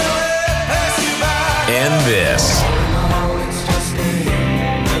 And this.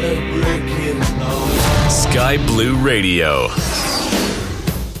 Sky Blue Radio.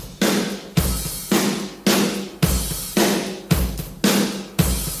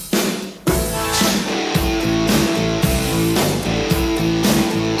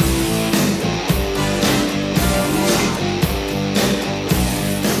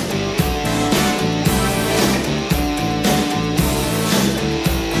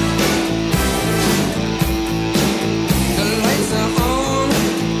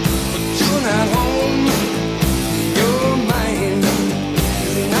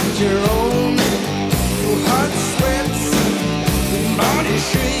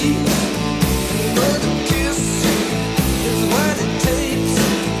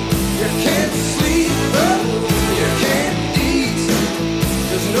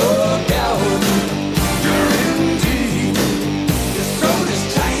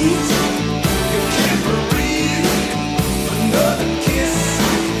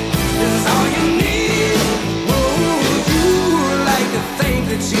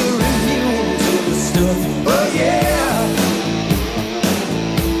 Oh yeah.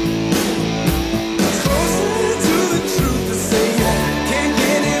 Close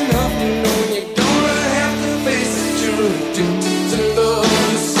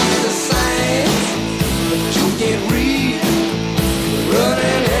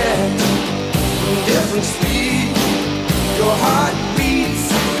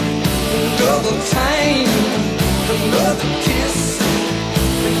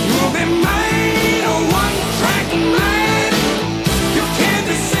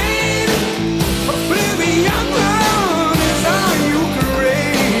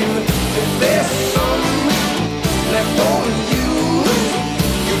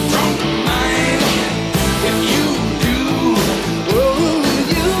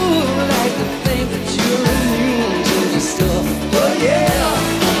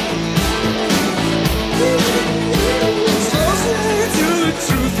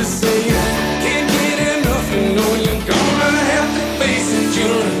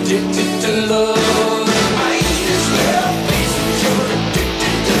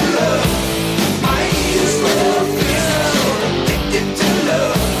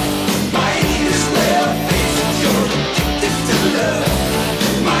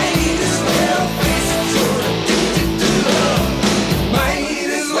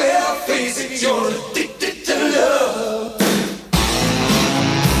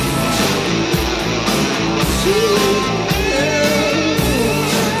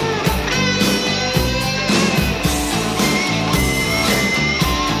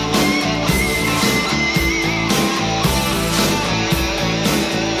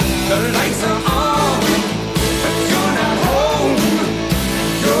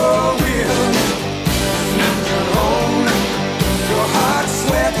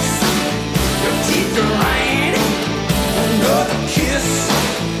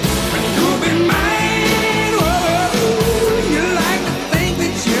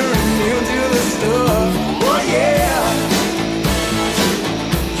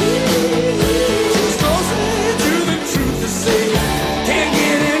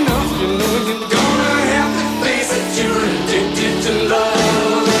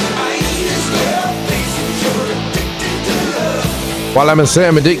while I must say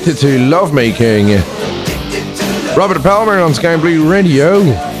I'm addicted to lovemaking. Robert Palmer on Sky Blue Radio.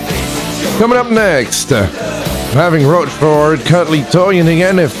 Coming up next, having Rochford, Cuddly Toy, and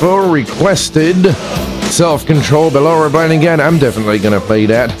again, if for requested, Self-Control, Laura Bryan again. I'm definitely going to play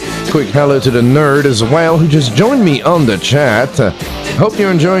that. Quick hello to the nerd as well, who just joined me on the chat. Hope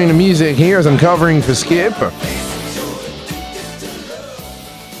you're enjoying the music here as I'm covering for Skip.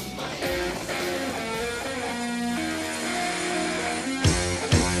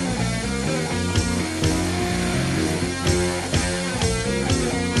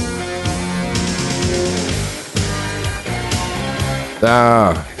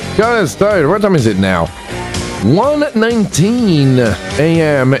 Got it started. What time is it now? 1:19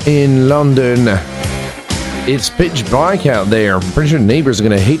 a.m. in London. It's pitch black out there. I'm pretty sure neighbors are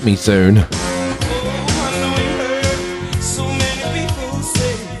going to hate me soon.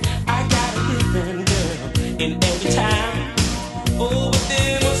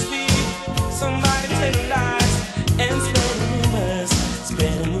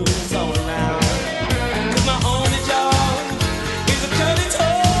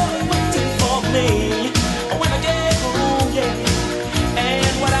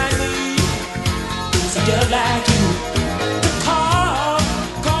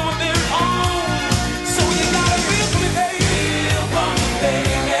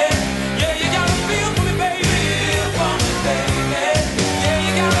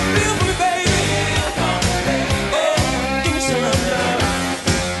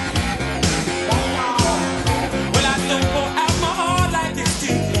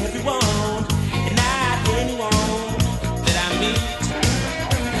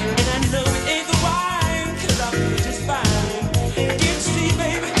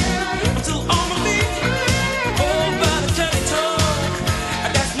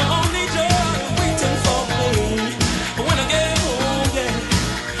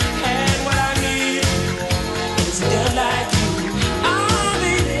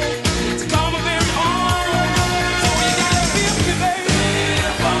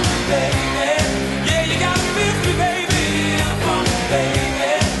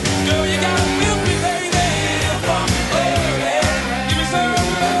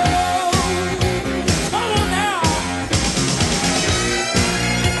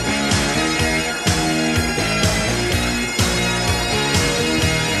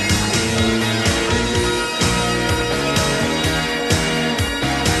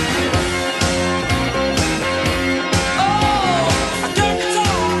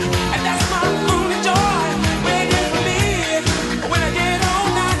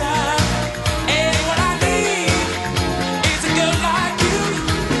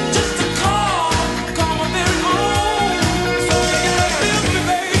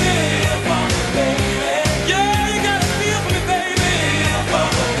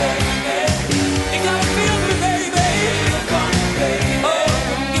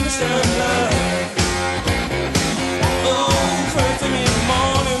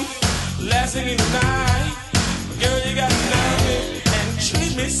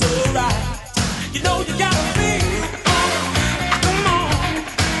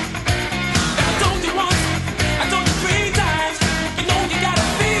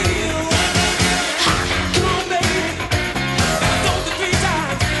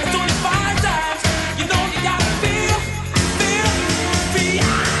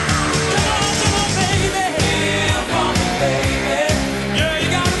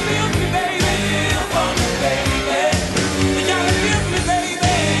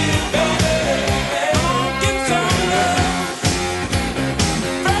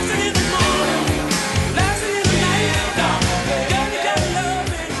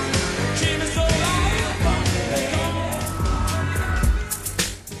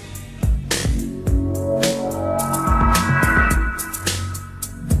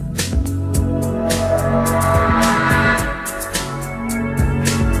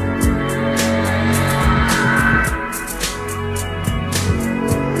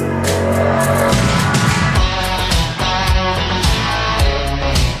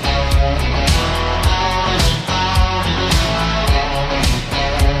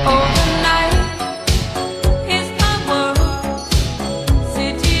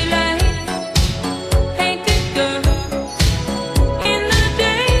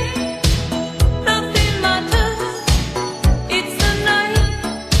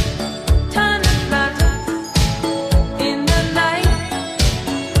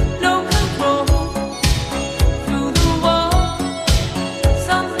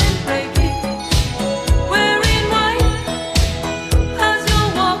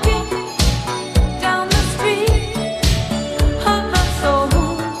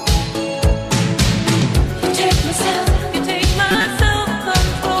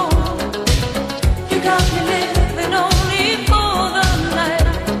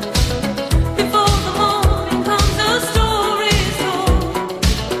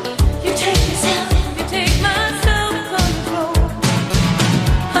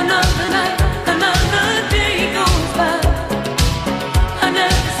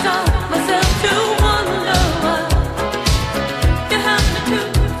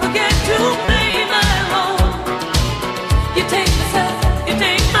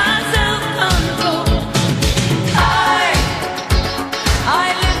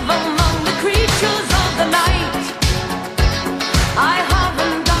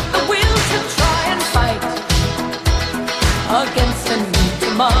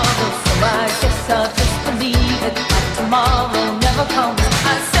 tomorrow never comes.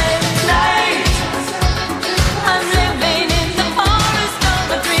 I said tonight, I'm living in the forest of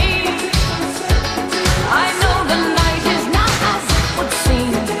a dream. I know the night is not as it would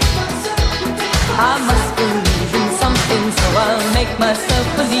seem. I must believe in something, so I'll make myself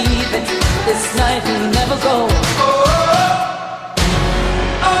believe it. This night will never go.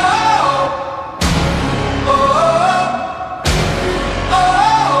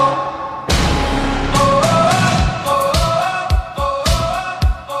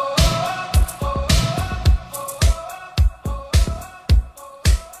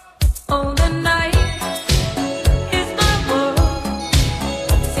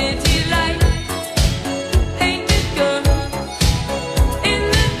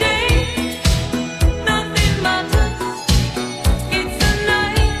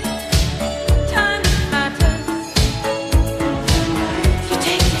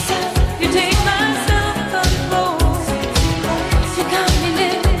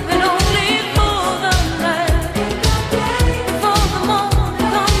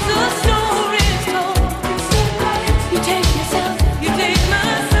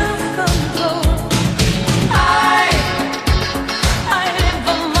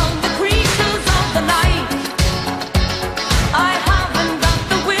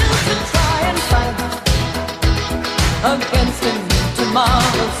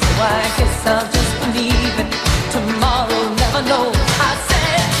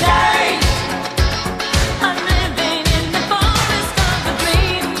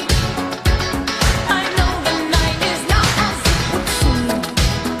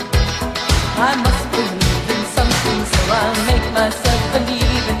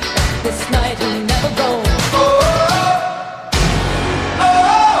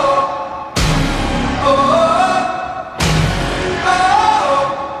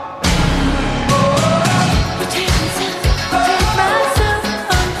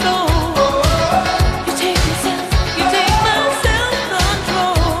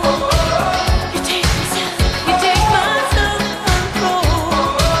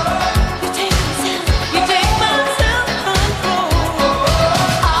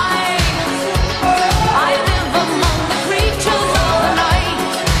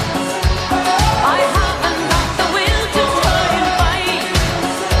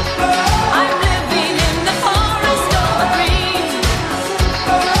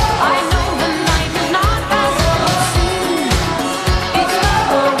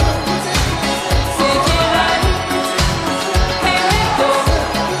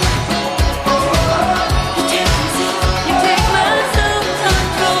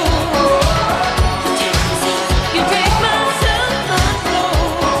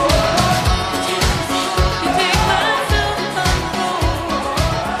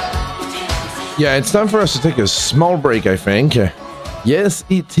 Yeah, it's time for us to take a small break, I think. Yes,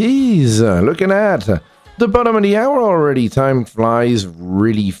 it is. Looking at the bottom of the hour already. Time flies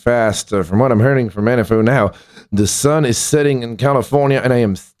really fast. From what I'm hearing from NFO now, the sun is setting in California and I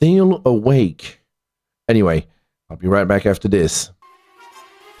am still awake. Anyway, I'll be right back after this.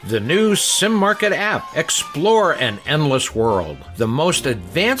 The new Sim Market app, explore an endless world. The most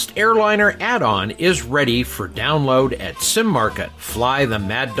advanced airliner add-on is ready for download at Sim Market. Fly the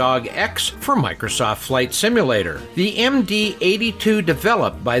Mad Dog X for Microsoft Flight Simulator. The MD-82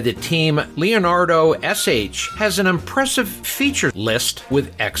 developed by the team Leonardo SH has an impressive feature list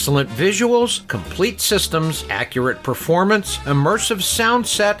with excellent visuals, complete systems, accurate performance, immersive sound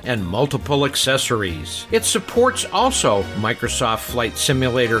set, and multiple accessories. It supports also Microsoft Flight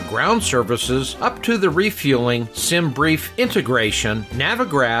Simulator ground services up to the refueling, SimBrief integration,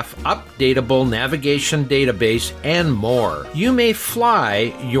 Navigraph, updatable navigation database, and more. You may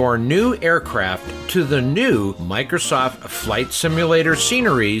fly your new aircraft to the new Microsoft Flight Simulator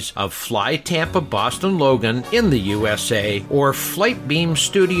sceneries of Fly Tampa Boston Logan in the USA or Flightbeam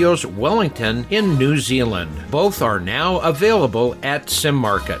Studios Wellington in New Zealand. Both are now available at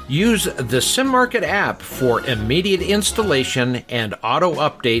SimMarket. Use the SimMarket app for immediate installation and auto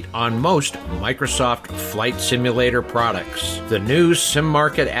update on most Microsoft Flight Simulator products. The new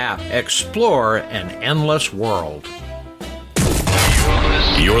SimMarket app. Explore an endless world.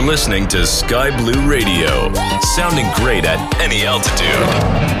 You're listening to Sky Blue Radio, sounding great at any altitude.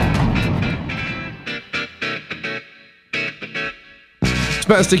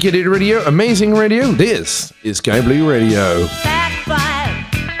 Sophisticated radio, amazing radio. This is Sky Blue Radio. Backfire.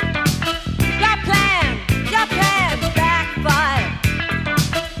 Your plan, backfire.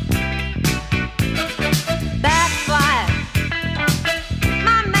 Backfire.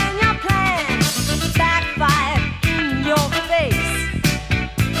 My man, your plan, backfire in your face.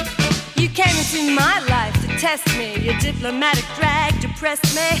 You came into my life to test me. Your diplomatic drag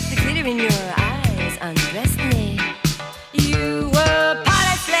depressed me. The glitter in your eyes undressed me. You were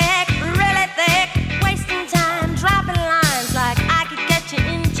party slick, really thick, wasting time, dropping lines like I could get you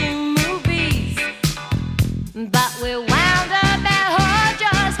into movies. But we wound up at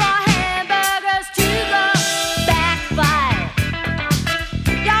Hojo's for hamburgers to go. Backfire.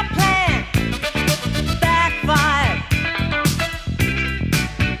 Your plan backfire.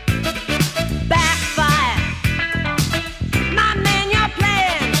 Backfire. My man, your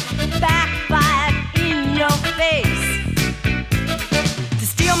plan backfired in your face. To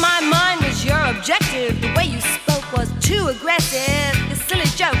steal my mind was your objective. The way you spoke was too aggressive. The silly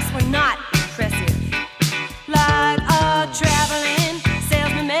jokes were not impressive. Like a traveling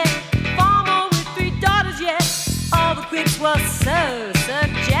salesman met, farmer with 3 daughters yet. All the quips were so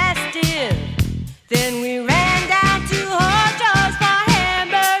suggestive. Then we ran down to Hojo's for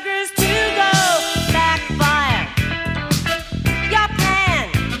hamburgers to go. Backfire. Your plan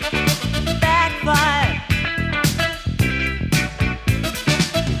backfire.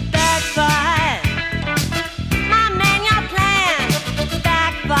 Backfire. My man, your plan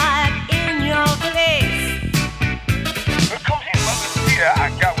backfired in your face. Come here, mother. Yeah, I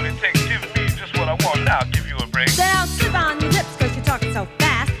got what it takes. Give me just what I want. Now I'll give you a break. Now slip on your lips 'cause you're talking so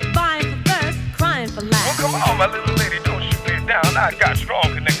fast. Buying for first, crying for last. Well, come on, my little lady, don't shoot me down. I got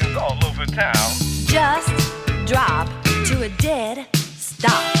strong connections all over town. Just drop to a dead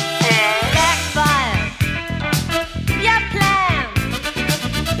stop. Backfire. Your plan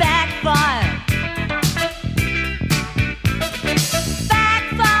backfire.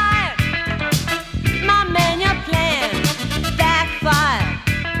 Backfire. My man, your plan backfire.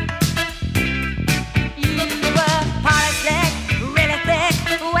 You were party slick, really thick,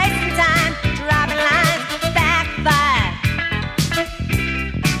 wasting time, dropping lines. Backfire.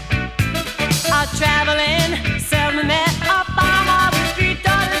 A traveling salesman met a farmer with 3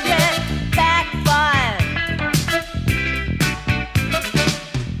 daughters yet. Backfire.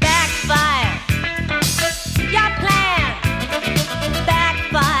 Backfire. Your plan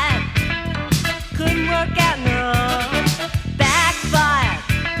backfire. Couldn't work out, no. Backfire.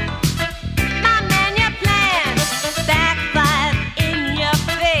 My man, your plan backfired in your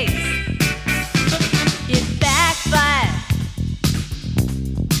face. It backfired.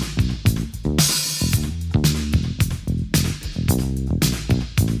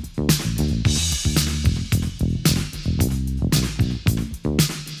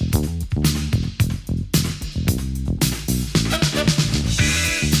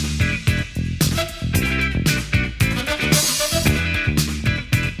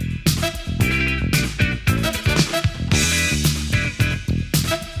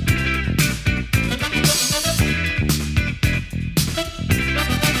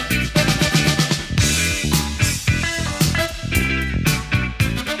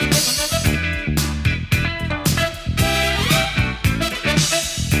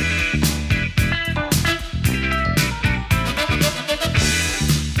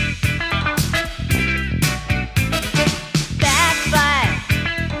 Backfire.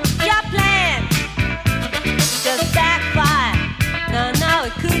 Your plan just backfire. No,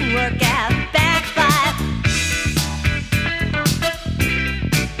 it couldn't work out. Backfire.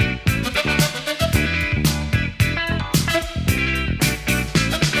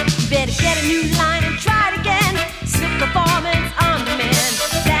 Better get a new line and try it again. Slick performance on demand.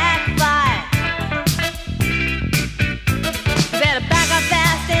 Backfire. Better back up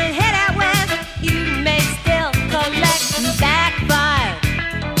fast and head out west. You may still collect. Backfire.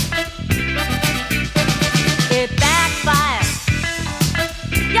 It backfired.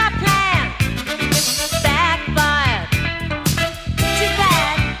 Your plan backfired. Too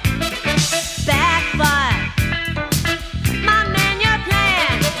bad. Backfired. My man, your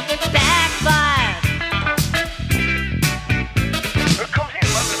plan backfired. Come here,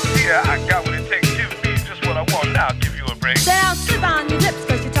 mother. Yeah, I got what it takes. Give me just what I want. Now I'll give you a break. Now slip on your lips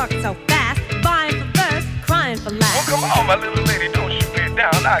 'cause you're talking so fast. Buying for first, crying for Well, last. come on, my little lady, don't shoot me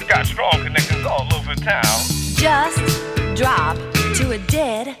down. I got strong connections all over town. Just drop to a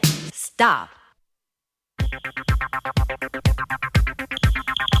dead stop.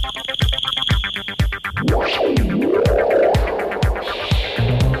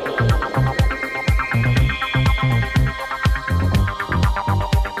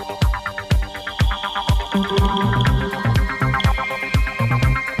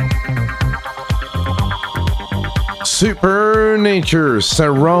 Supernature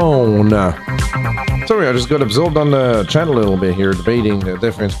Saron. Sorry, I just got absorbed on the chat a little bit here, debating the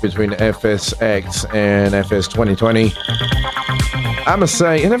difference between FSX and FS 2020. I must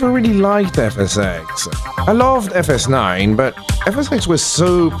say, I never really liked FSX. I loved FS9, but FSX was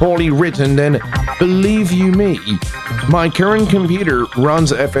so poorly written, and believe you me, my current computer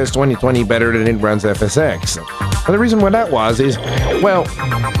runs FS 2020 better than it runs FSX. And the reason why that was is, well,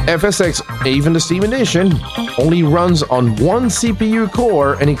 FSX, even the Steam Edition, only runs on one CPU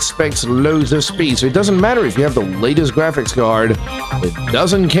core and expects loads of speed. So it doesn't matter if you have the latest graphics card, it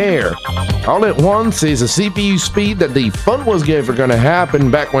doesn't care. All it wants is a CPU speed that the fun was ever going to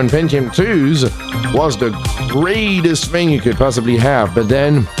happen back when Pentium 2s was the greatest thing you could possibly have. But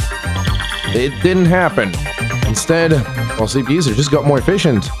then, it didn't happen. Instead, well, CPUs have just got more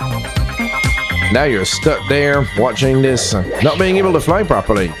efficient. Now you're stuck there watching this, not being able to fly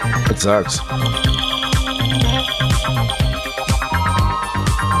properly. It sucks.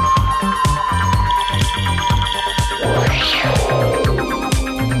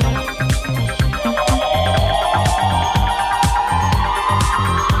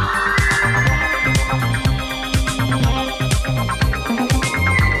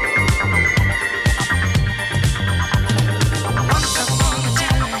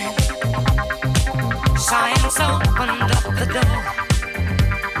 Science opened up the door.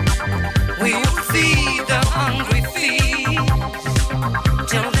 We would feed the hungry thieves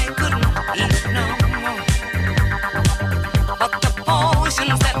till they couldn't eat no more. But the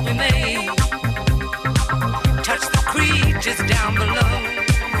potions that we made touched the creatures down below,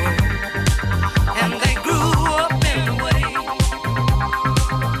 and they grew up in a way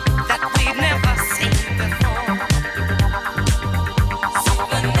that we'd never seen before.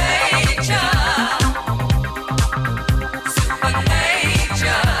 Supernature.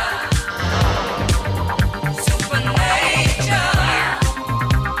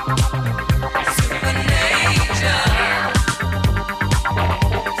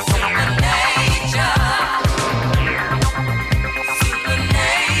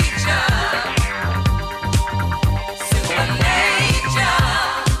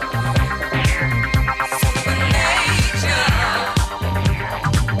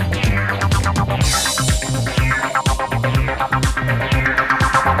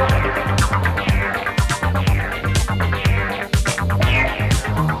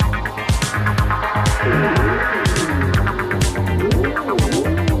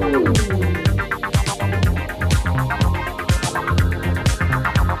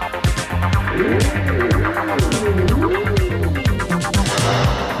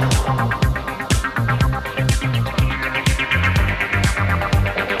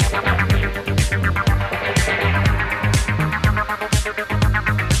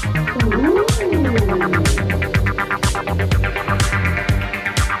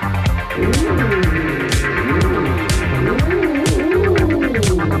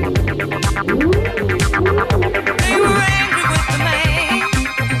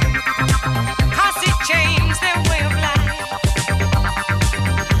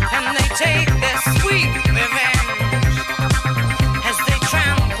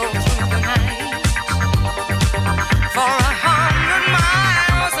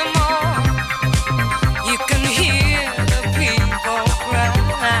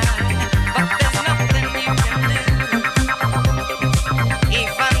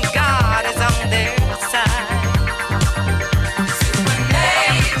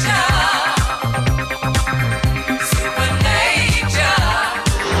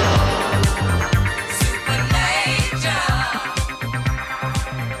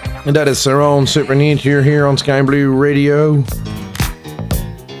 And that is Saron Supernature here on Sky Blue Radio.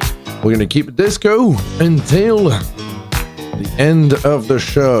 We're going to keep it disco until the end of the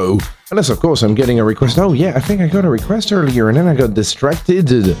show. Unless, of course, I'm getting a request. Oh, yeah, I think I got a request earlier and then I got distracted.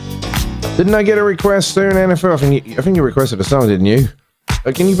 Didn't I get a request there in NFL? I think you requested a song, didn't you?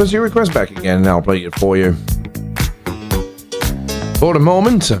 Can you put your request back again and I'll play it for you. For the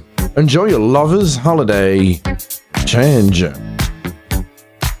moment, enjoy your lover's holiday. Change.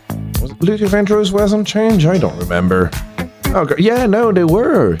 Was Bluetooth intros were some change? I don't remember. Oh, yeah, no, they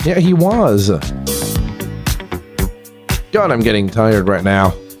were. Yeah, he was. God, I'm getting tired right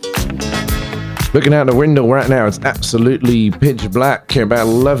now. Looking out the window right now, it's absolutely pitch black, about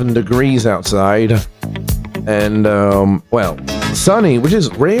 11 degrees outside. And, well, sunny, which is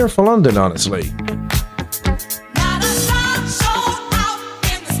rare for London, honestly.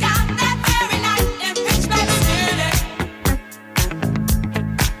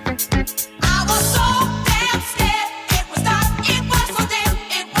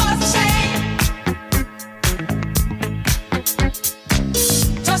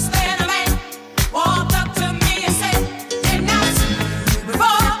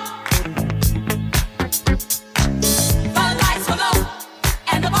 The lights were low.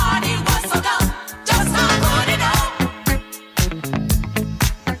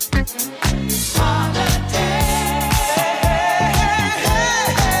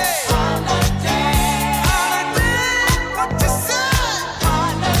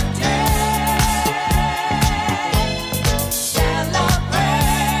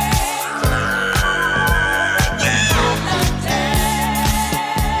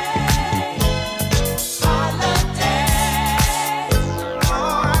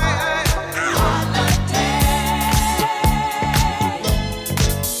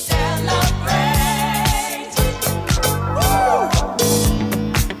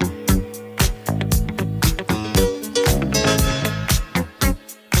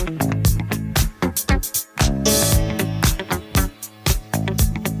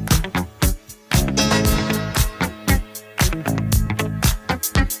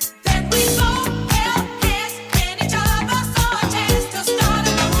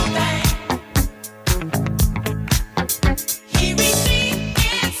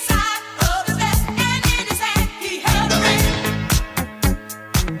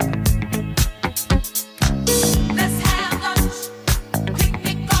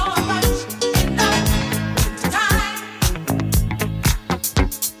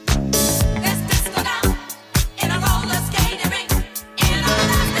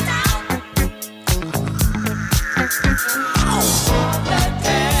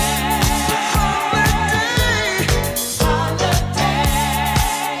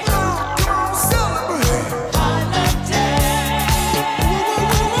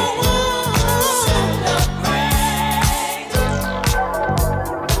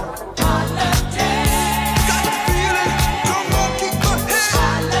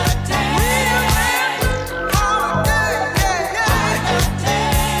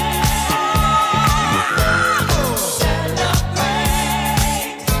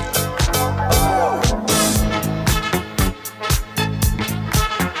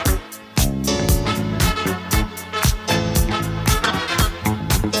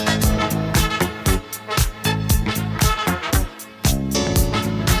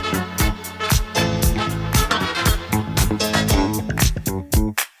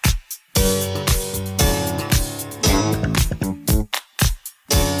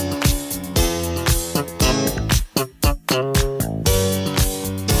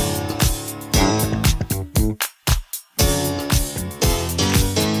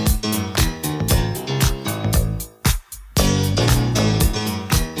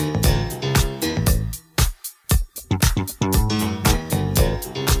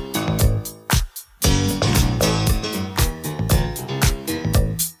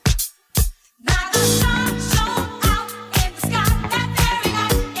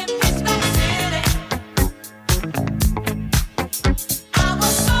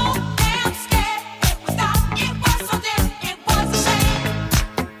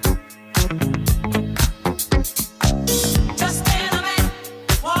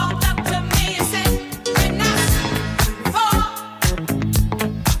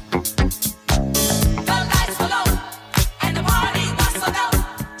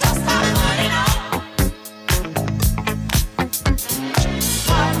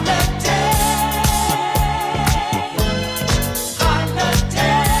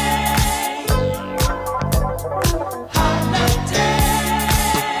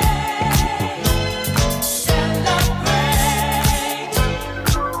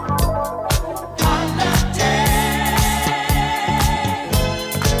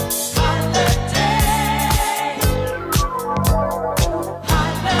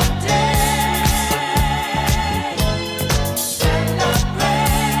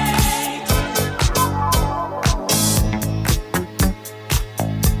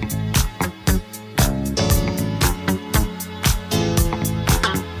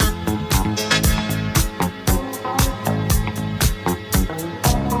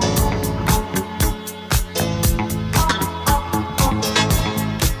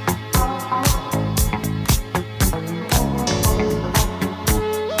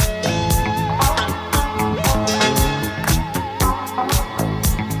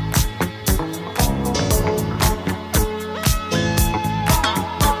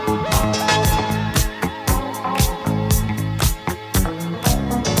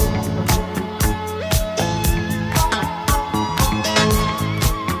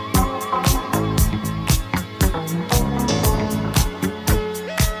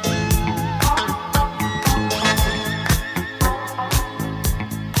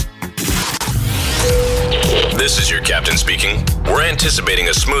 This is your captain speaking. We're anticipating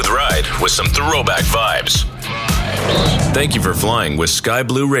a smooth ride with some throwback vibes. Thank you for flying with Sky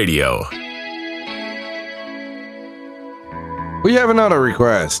Blue Radio. We have an auto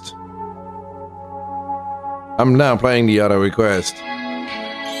request. I'm now playing the auto request.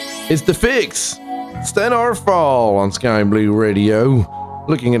 It's The Fix. Stand or Fall on Sky Blue Radio.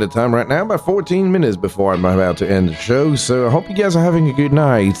 Looking at the time right now, about 14 minutes before I'm about to end the show, so I hope you guys are having a good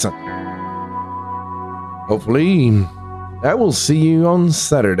night. Hopefully, I will see you on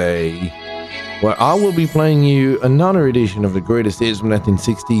Saturday, where I will be playing you another edition of the greatest hits from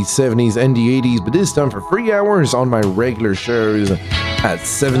 1960s, 70s, and the 80s, but this time for 3 hours on my regular shows at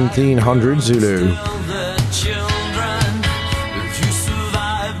 1700 Zulu.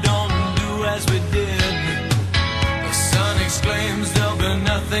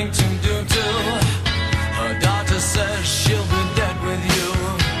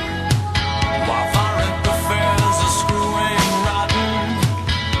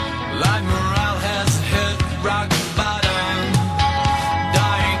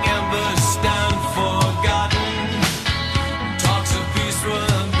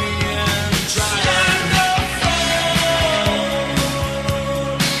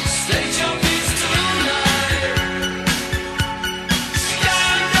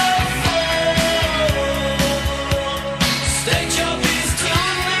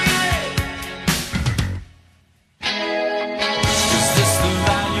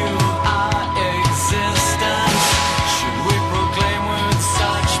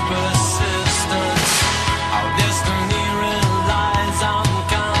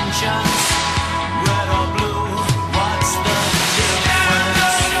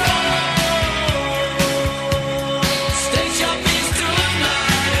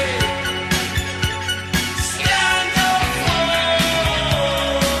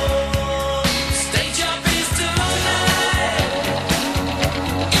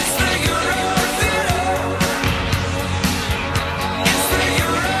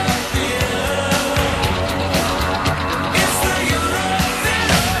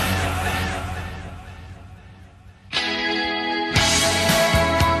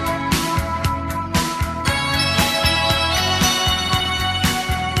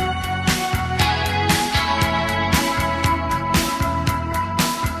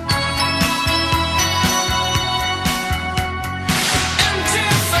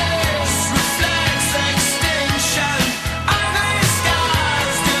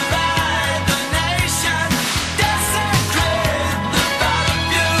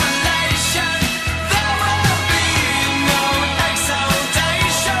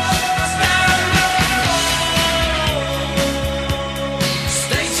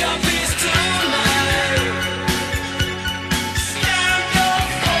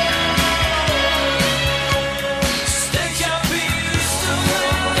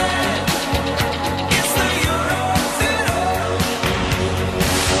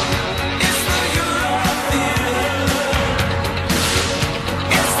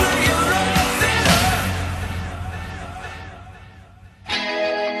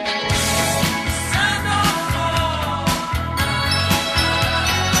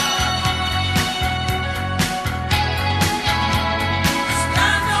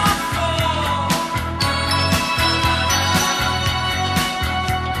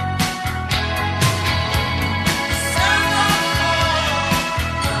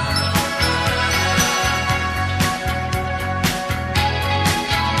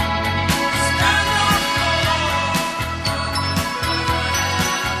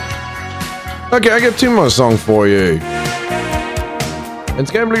 Okay, I got two more songs for you. And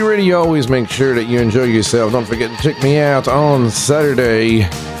Sky Blue Radio always makes sure that you enjoy yourself. Don't forget to check me out on Saturday,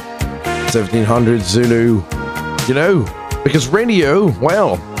 1700 Zulu. You know, because radio,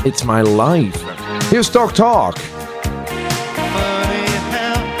 well, it's my life. Here's Talk Talk.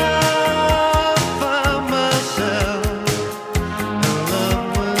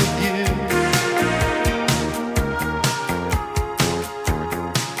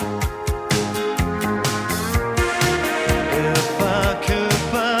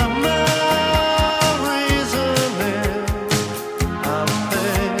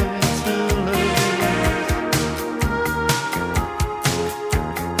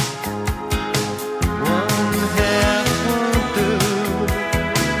 One head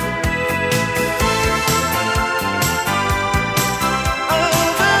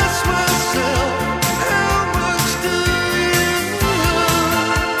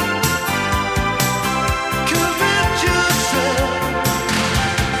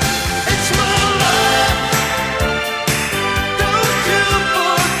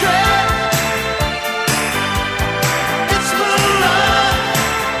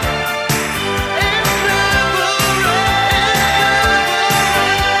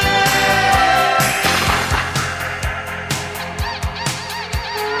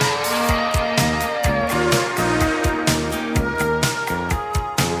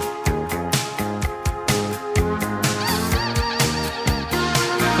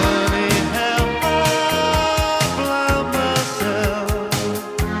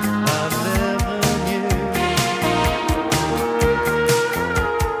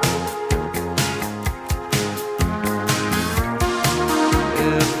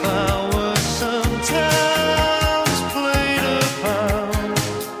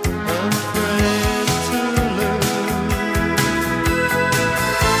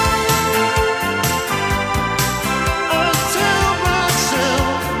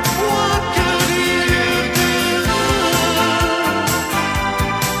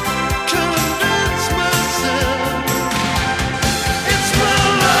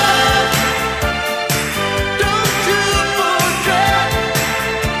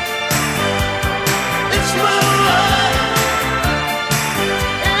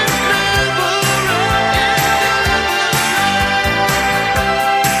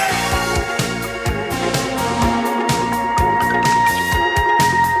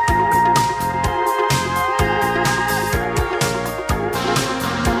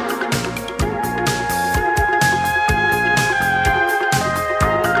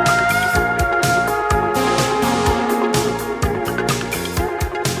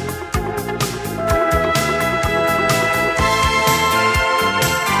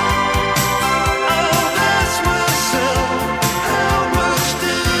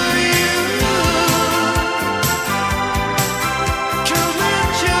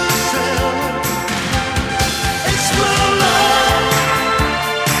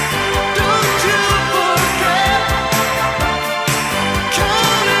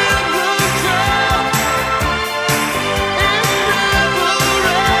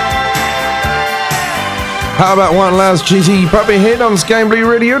How about one last cheesy puppy hit on Sky Blue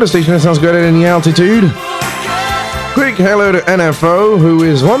Radio, the station that sounds good at any altitude? Quick hello to NFO, who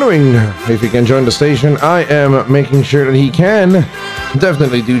is wondering if he can join the station. I am making sure that he can.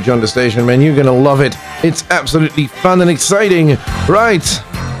 Definitely do join the station, man. You're gonna love it. It's absolutely fun and exciting. Right,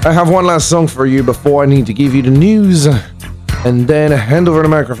 I have one last song for you before I need to give you the news. And then hand over the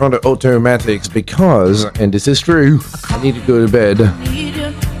microphone to Automatics because, and this is true, I need to go to bed.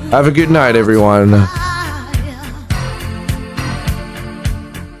 Have a good night, everyone.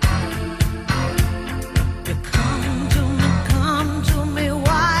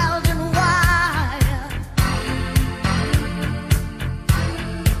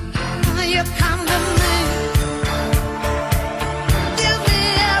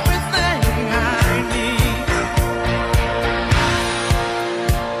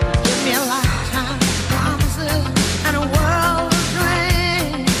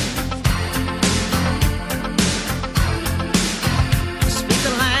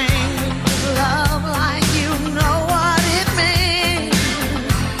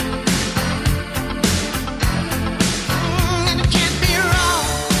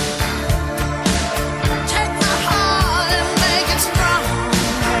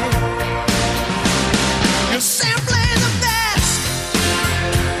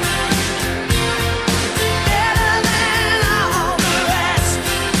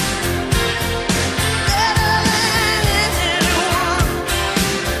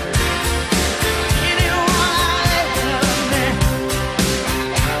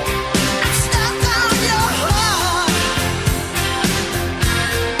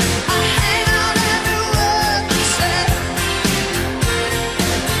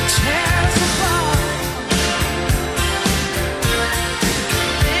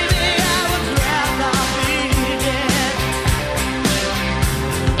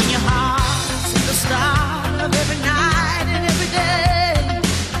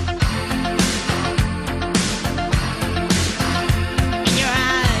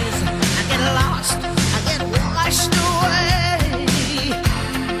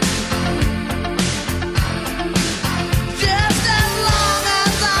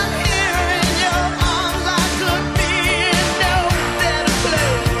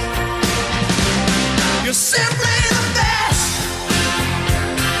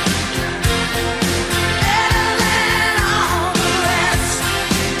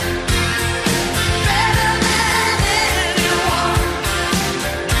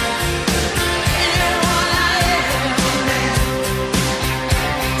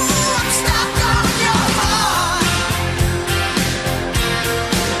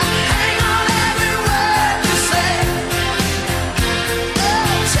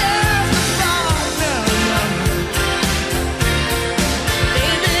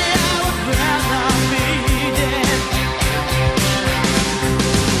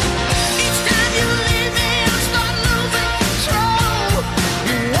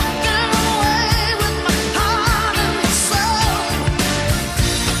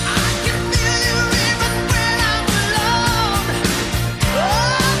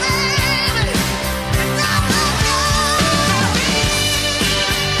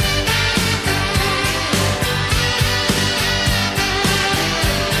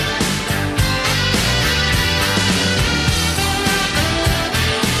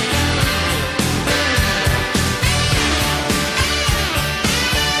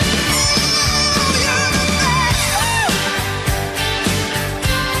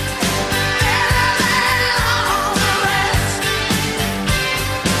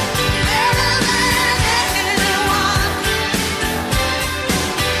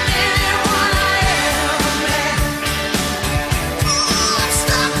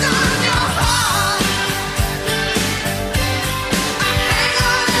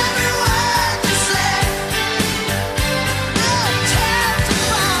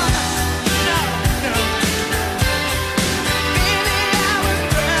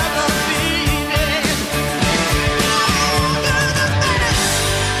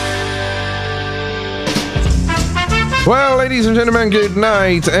 Well, ladies and gentlemen, good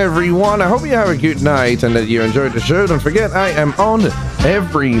night, everyone. I hope you have a good night and that you enjoyed the show. Don't forget, I am on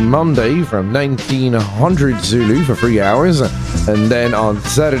every Monday from 1900 Zulu for 3 hours, and then on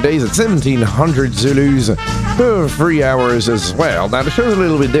Saturdays at 1700 Zulus for 3 hours as well. Now, the show's a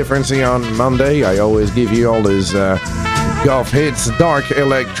little bit different. See, on Monday, I always give you all those goth hits, dark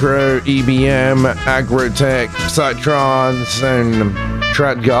electro, EBM, agrotech, psytrance, and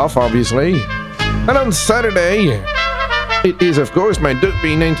trad goth, obviously. And on Saturday, it is, of course, my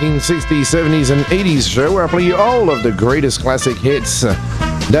dopey 1960s, 70s, and 80s show where I play you all of the greatest classic hits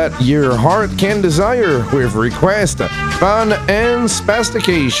that your heart can desire with request, fun, and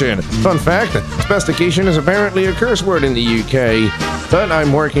spastication. Fun fact, spastication is apparently a curse word in the UK, but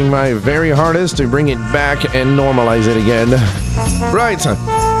I'm working my very hardest to bring it back and normalize it again. Right,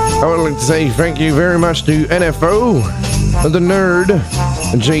 I would like to say thank you very much to NFO, the Nerd,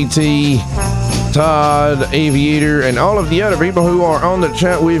 JT, Todd, Aviator, and all of the other people who are on the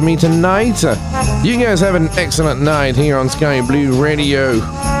chat with me tonight. You guys have an excellent night here on Sky Blue Radio.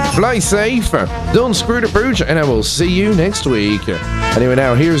 Fly safe, don't screw the pooch, and I will see you next week. Anyway,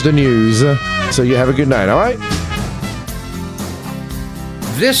 now here's the news. So you have a good night, alright?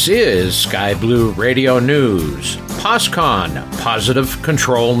 This is Sky Blue Radio News. POSCON, Positive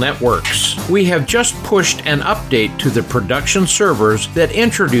Control Networks. We have just pushed an update to the production servers that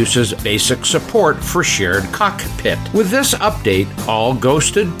introduces basic support for shared cockpit. With this update, all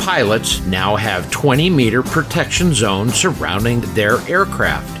ghosted pilots now have 20-meter protection zones surrounding their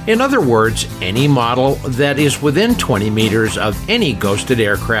aircraft. In other words, any model that is within 20 meters of any ghosted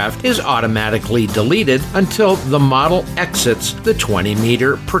aircraft is automatically deleted until the model exits the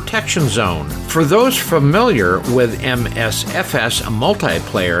 20-meter protection zone. For those familiar with MSFS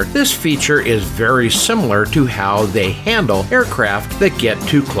multiplayer, this feature is very similar to how they handle aircraft that get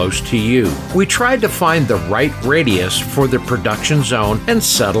too close to you. We tried to find the right radius for the production zone and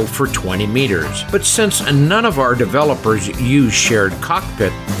settled for 20 meters. But since none of our developers use shared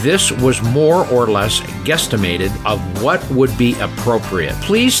cockpit, this was more or less guesstimated of what would be appropriate.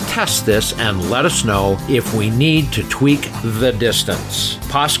 Please test this and let us know if we need to tweak the distance.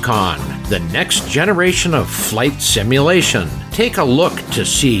 POSCON, the next generation of flight simulation. Take a look to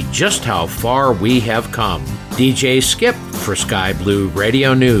see just how far we have come. DJ Skip for Sky Blue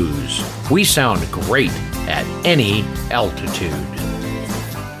Radio News. We sound great at any altitude.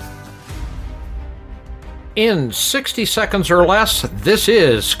 In 60 seconds or less, this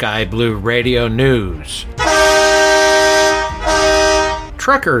is Sky Blue Radio News.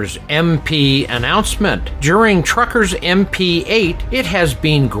 Truckers MP announcement. During Truckers MP8, it has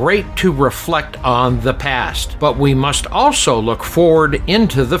been great to reflect on the past, but we must also look forward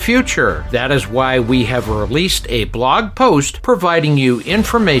into the future. That is why we have released a blog post providing you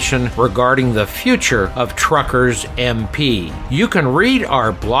information regarding the future of Truckers MP. You can read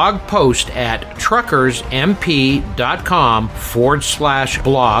our blog post at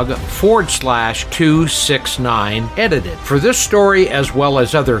truckersmp.com/blog/269 edited. For this story as well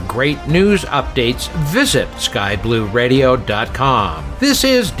as other great news updates, visit skyblueradio.com. This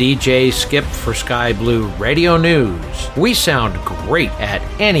is DJ Skip for Sky Blue Radio News. We sound great at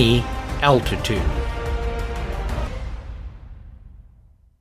any altitude.